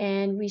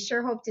 and we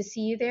sure hope to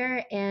see you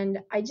there. And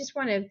I just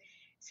want to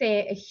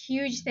say a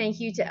huge thank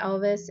you to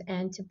Elvis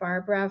and to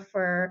Barbara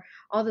for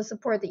all the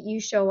support that you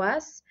show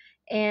us.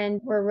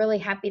 And we're really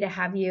happy to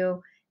have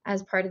you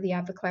as part of the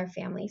Ivoclar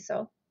family.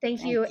 So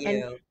thank you.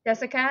 And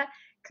Jessica,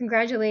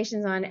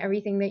 congratulations on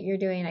everything that you're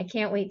doing. I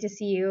can't wait to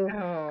see you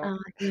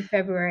in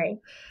February.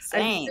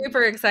 I'm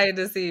super excited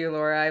to see you,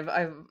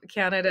 Laura.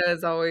 Canada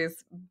has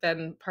always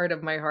been part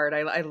of my heart.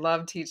 I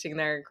love teaching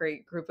there, a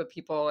great group of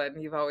people,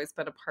 and you've always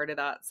been a part of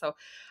that. So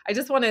I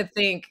just want to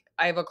thank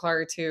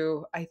Ivoclar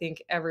too. I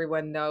think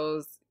everyone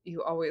knows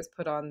you always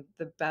put on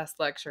the best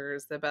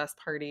lectures, the best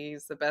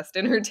parties, the best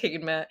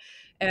entertainment,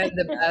 and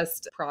the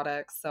best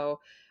products. So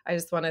I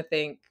just want to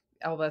thank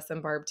Elvis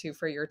and Barb too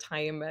for your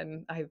time,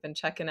 and I've been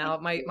checking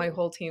out. My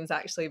whole team's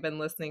actually been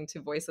listening to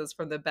Voices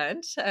from the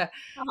Bench.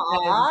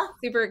 I'm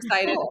super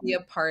excited to be a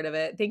part of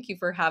it. Thank you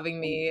for having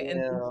me, and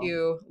thank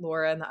you,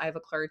 Laura, and the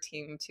Ivoclar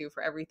team too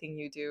for everything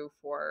you do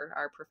for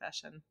our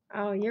profession.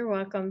 Oh, you're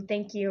welcome.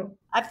 Thank you.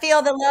 I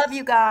feel the love,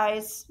 you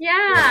guys.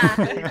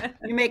 Yeah.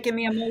 You're making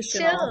me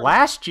emotional. Chill.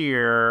 Last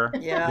year,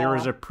 there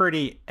was a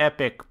pretty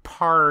epic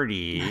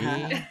party.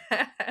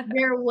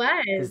 There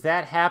was. Is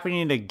that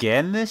happening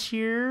again this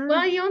year?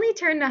 Well, you only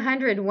turned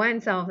 100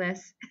 once, Elvis.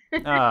 Oh,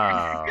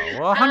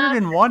 well,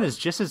 101 is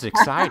just as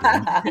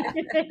exciting.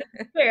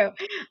 True.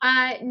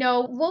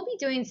 No, we'll be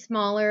doing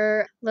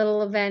smaller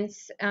little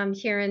events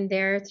here and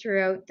there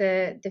throughout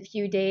the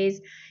few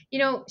days. You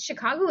know,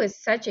 Chicago is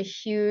such a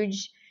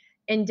huge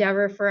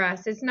endeavor for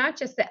us. It's not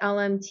just the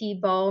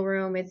LMT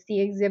ballroom, it's the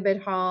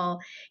exhibit hall,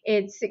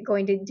 it's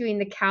doing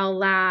the Cal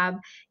Lab,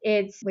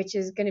 which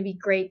is going to be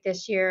great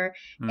this year.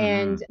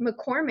 And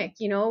McCormick,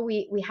 you know,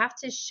 we have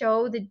to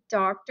show the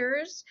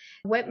doctors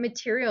what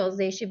materials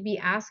they should be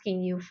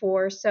asking you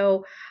for.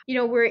 So, you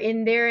know, we're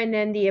in there, and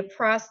then the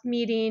APROST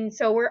meeting.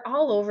 So we're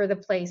all over the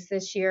place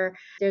this year.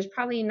 There's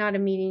probably not a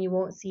meeting you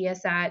won't see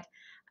us at.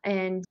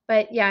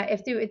 But yeah,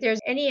 if there's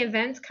any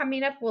events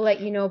coming up, we'll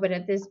let you know. But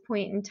at this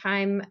point in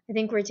time, I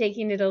think we're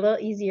taking it a little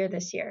easier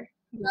this year.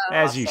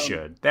 As you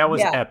should. That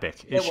was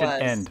epic. It should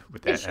end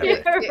with that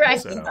epic. Right.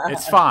 So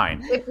it's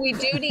fine. If we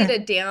do need a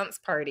dance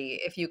party,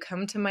 if you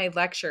come to my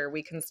lecture,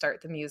 we can start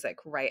the music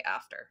right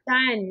after.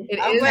 Done. It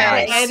is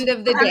the end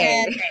of the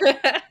day.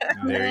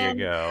 There you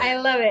go. I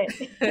love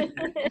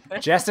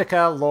it.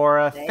 Jessica,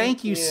 Laura,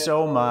 thank you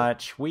so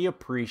much. We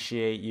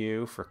appreciate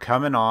you for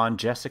coming on.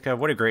 Jessica,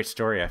 what a great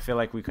story. I feel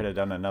like we could have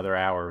done another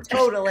hour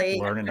just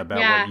learning about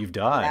what you've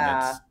done.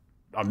 It's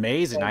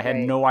amazing. I had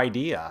no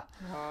idea.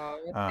 Oh,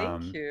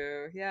 thank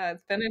you. Yeah,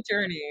 it's been a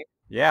journey.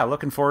 Yeah,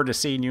 looking forward to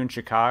seeing you in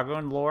Chicago.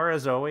 And Laura,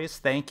 as always,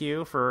 thank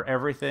you for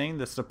everything,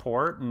 the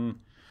support. And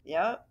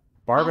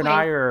Barb and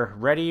I are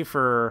ready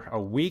for a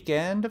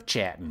weekend of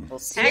chatting. We'll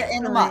see you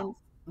in a month.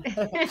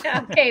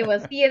 Okay,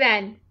 we'll see you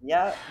then.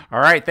 Yeah. All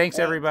right. Thanks,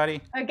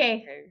 everybody.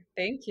 Okay.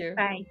 Thank you.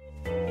 Bye.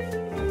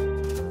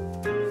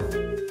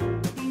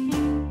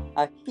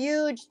 A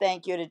huge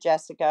thank you to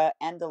Jessica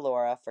and to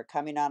Laura for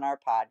coming on our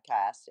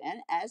podcast.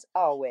 And as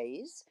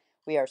always,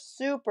 we are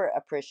super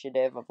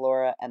appreciative of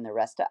Laura and the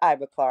rest of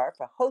Ivoclar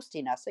for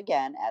hosting us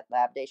again at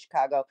Lab Day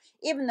Chicago,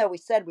 even though we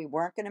said we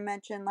weren't going to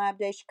mention Lab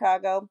Day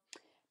Chicago,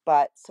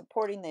 but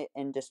supporting the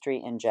industry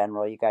in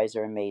general. You guys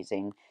are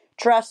amazing.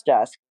 Trust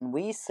us when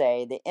we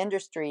say the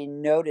industry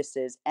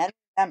notices and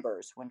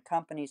remembers when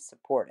companies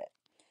support it.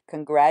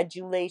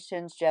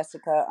 Congratulations,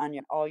 Jessica, on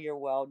all your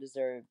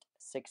well-deserved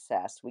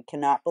success. We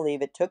cannot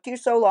believe it took you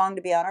so long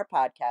to be on our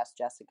podcast,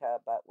 Jessica,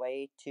 but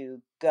way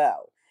to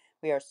go.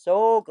 We are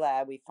so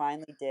glad we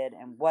finally did,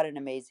 and what an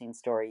amazing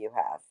story you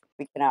have.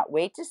 We cannot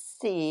wait to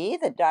see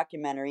the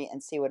documentary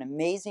and see what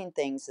amazing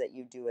things that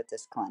you do at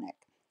this clinic.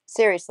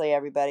 Seriously,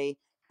 everybody,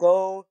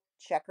 go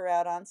check her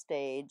out on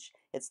stage.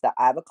 It's the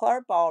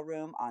Ivoclar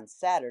Ballroom on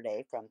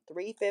Saturday from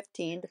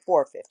 3:15 to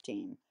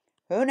 4:15.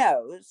 Who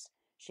knows?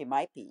 She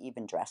might be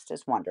even dressed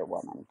as Wonder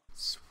Woman.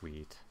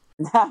 Sweet.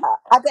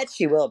 I bet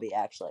she will be,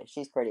 actually.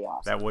 She's pretty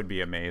awesome. That would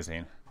be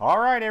amazing. All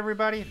right,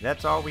 everybody.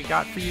 That's all we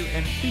got for you.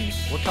 And Pete,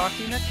 we'll talk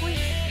to you next week.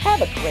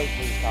 Have a great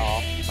week,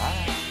 all.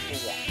 Bye.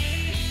 See ya.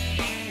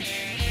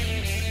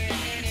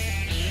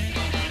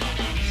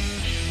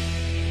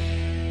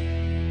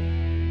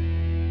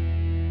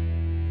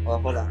 Well,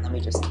 hold on. Let me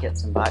just get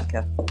some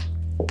vodka.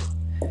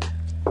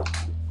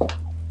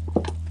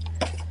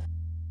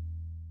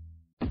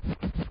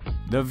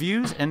 The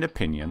views and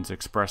opinions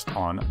expressed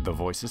on the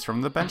Voices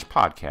from the Bench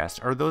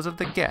podcast are those of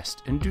the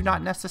guest and do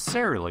not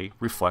necessarily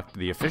reflect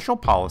the official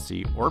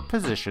policy or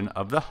position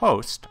of the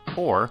host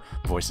or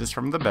Voices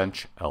from the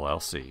Bench,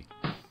 LLC.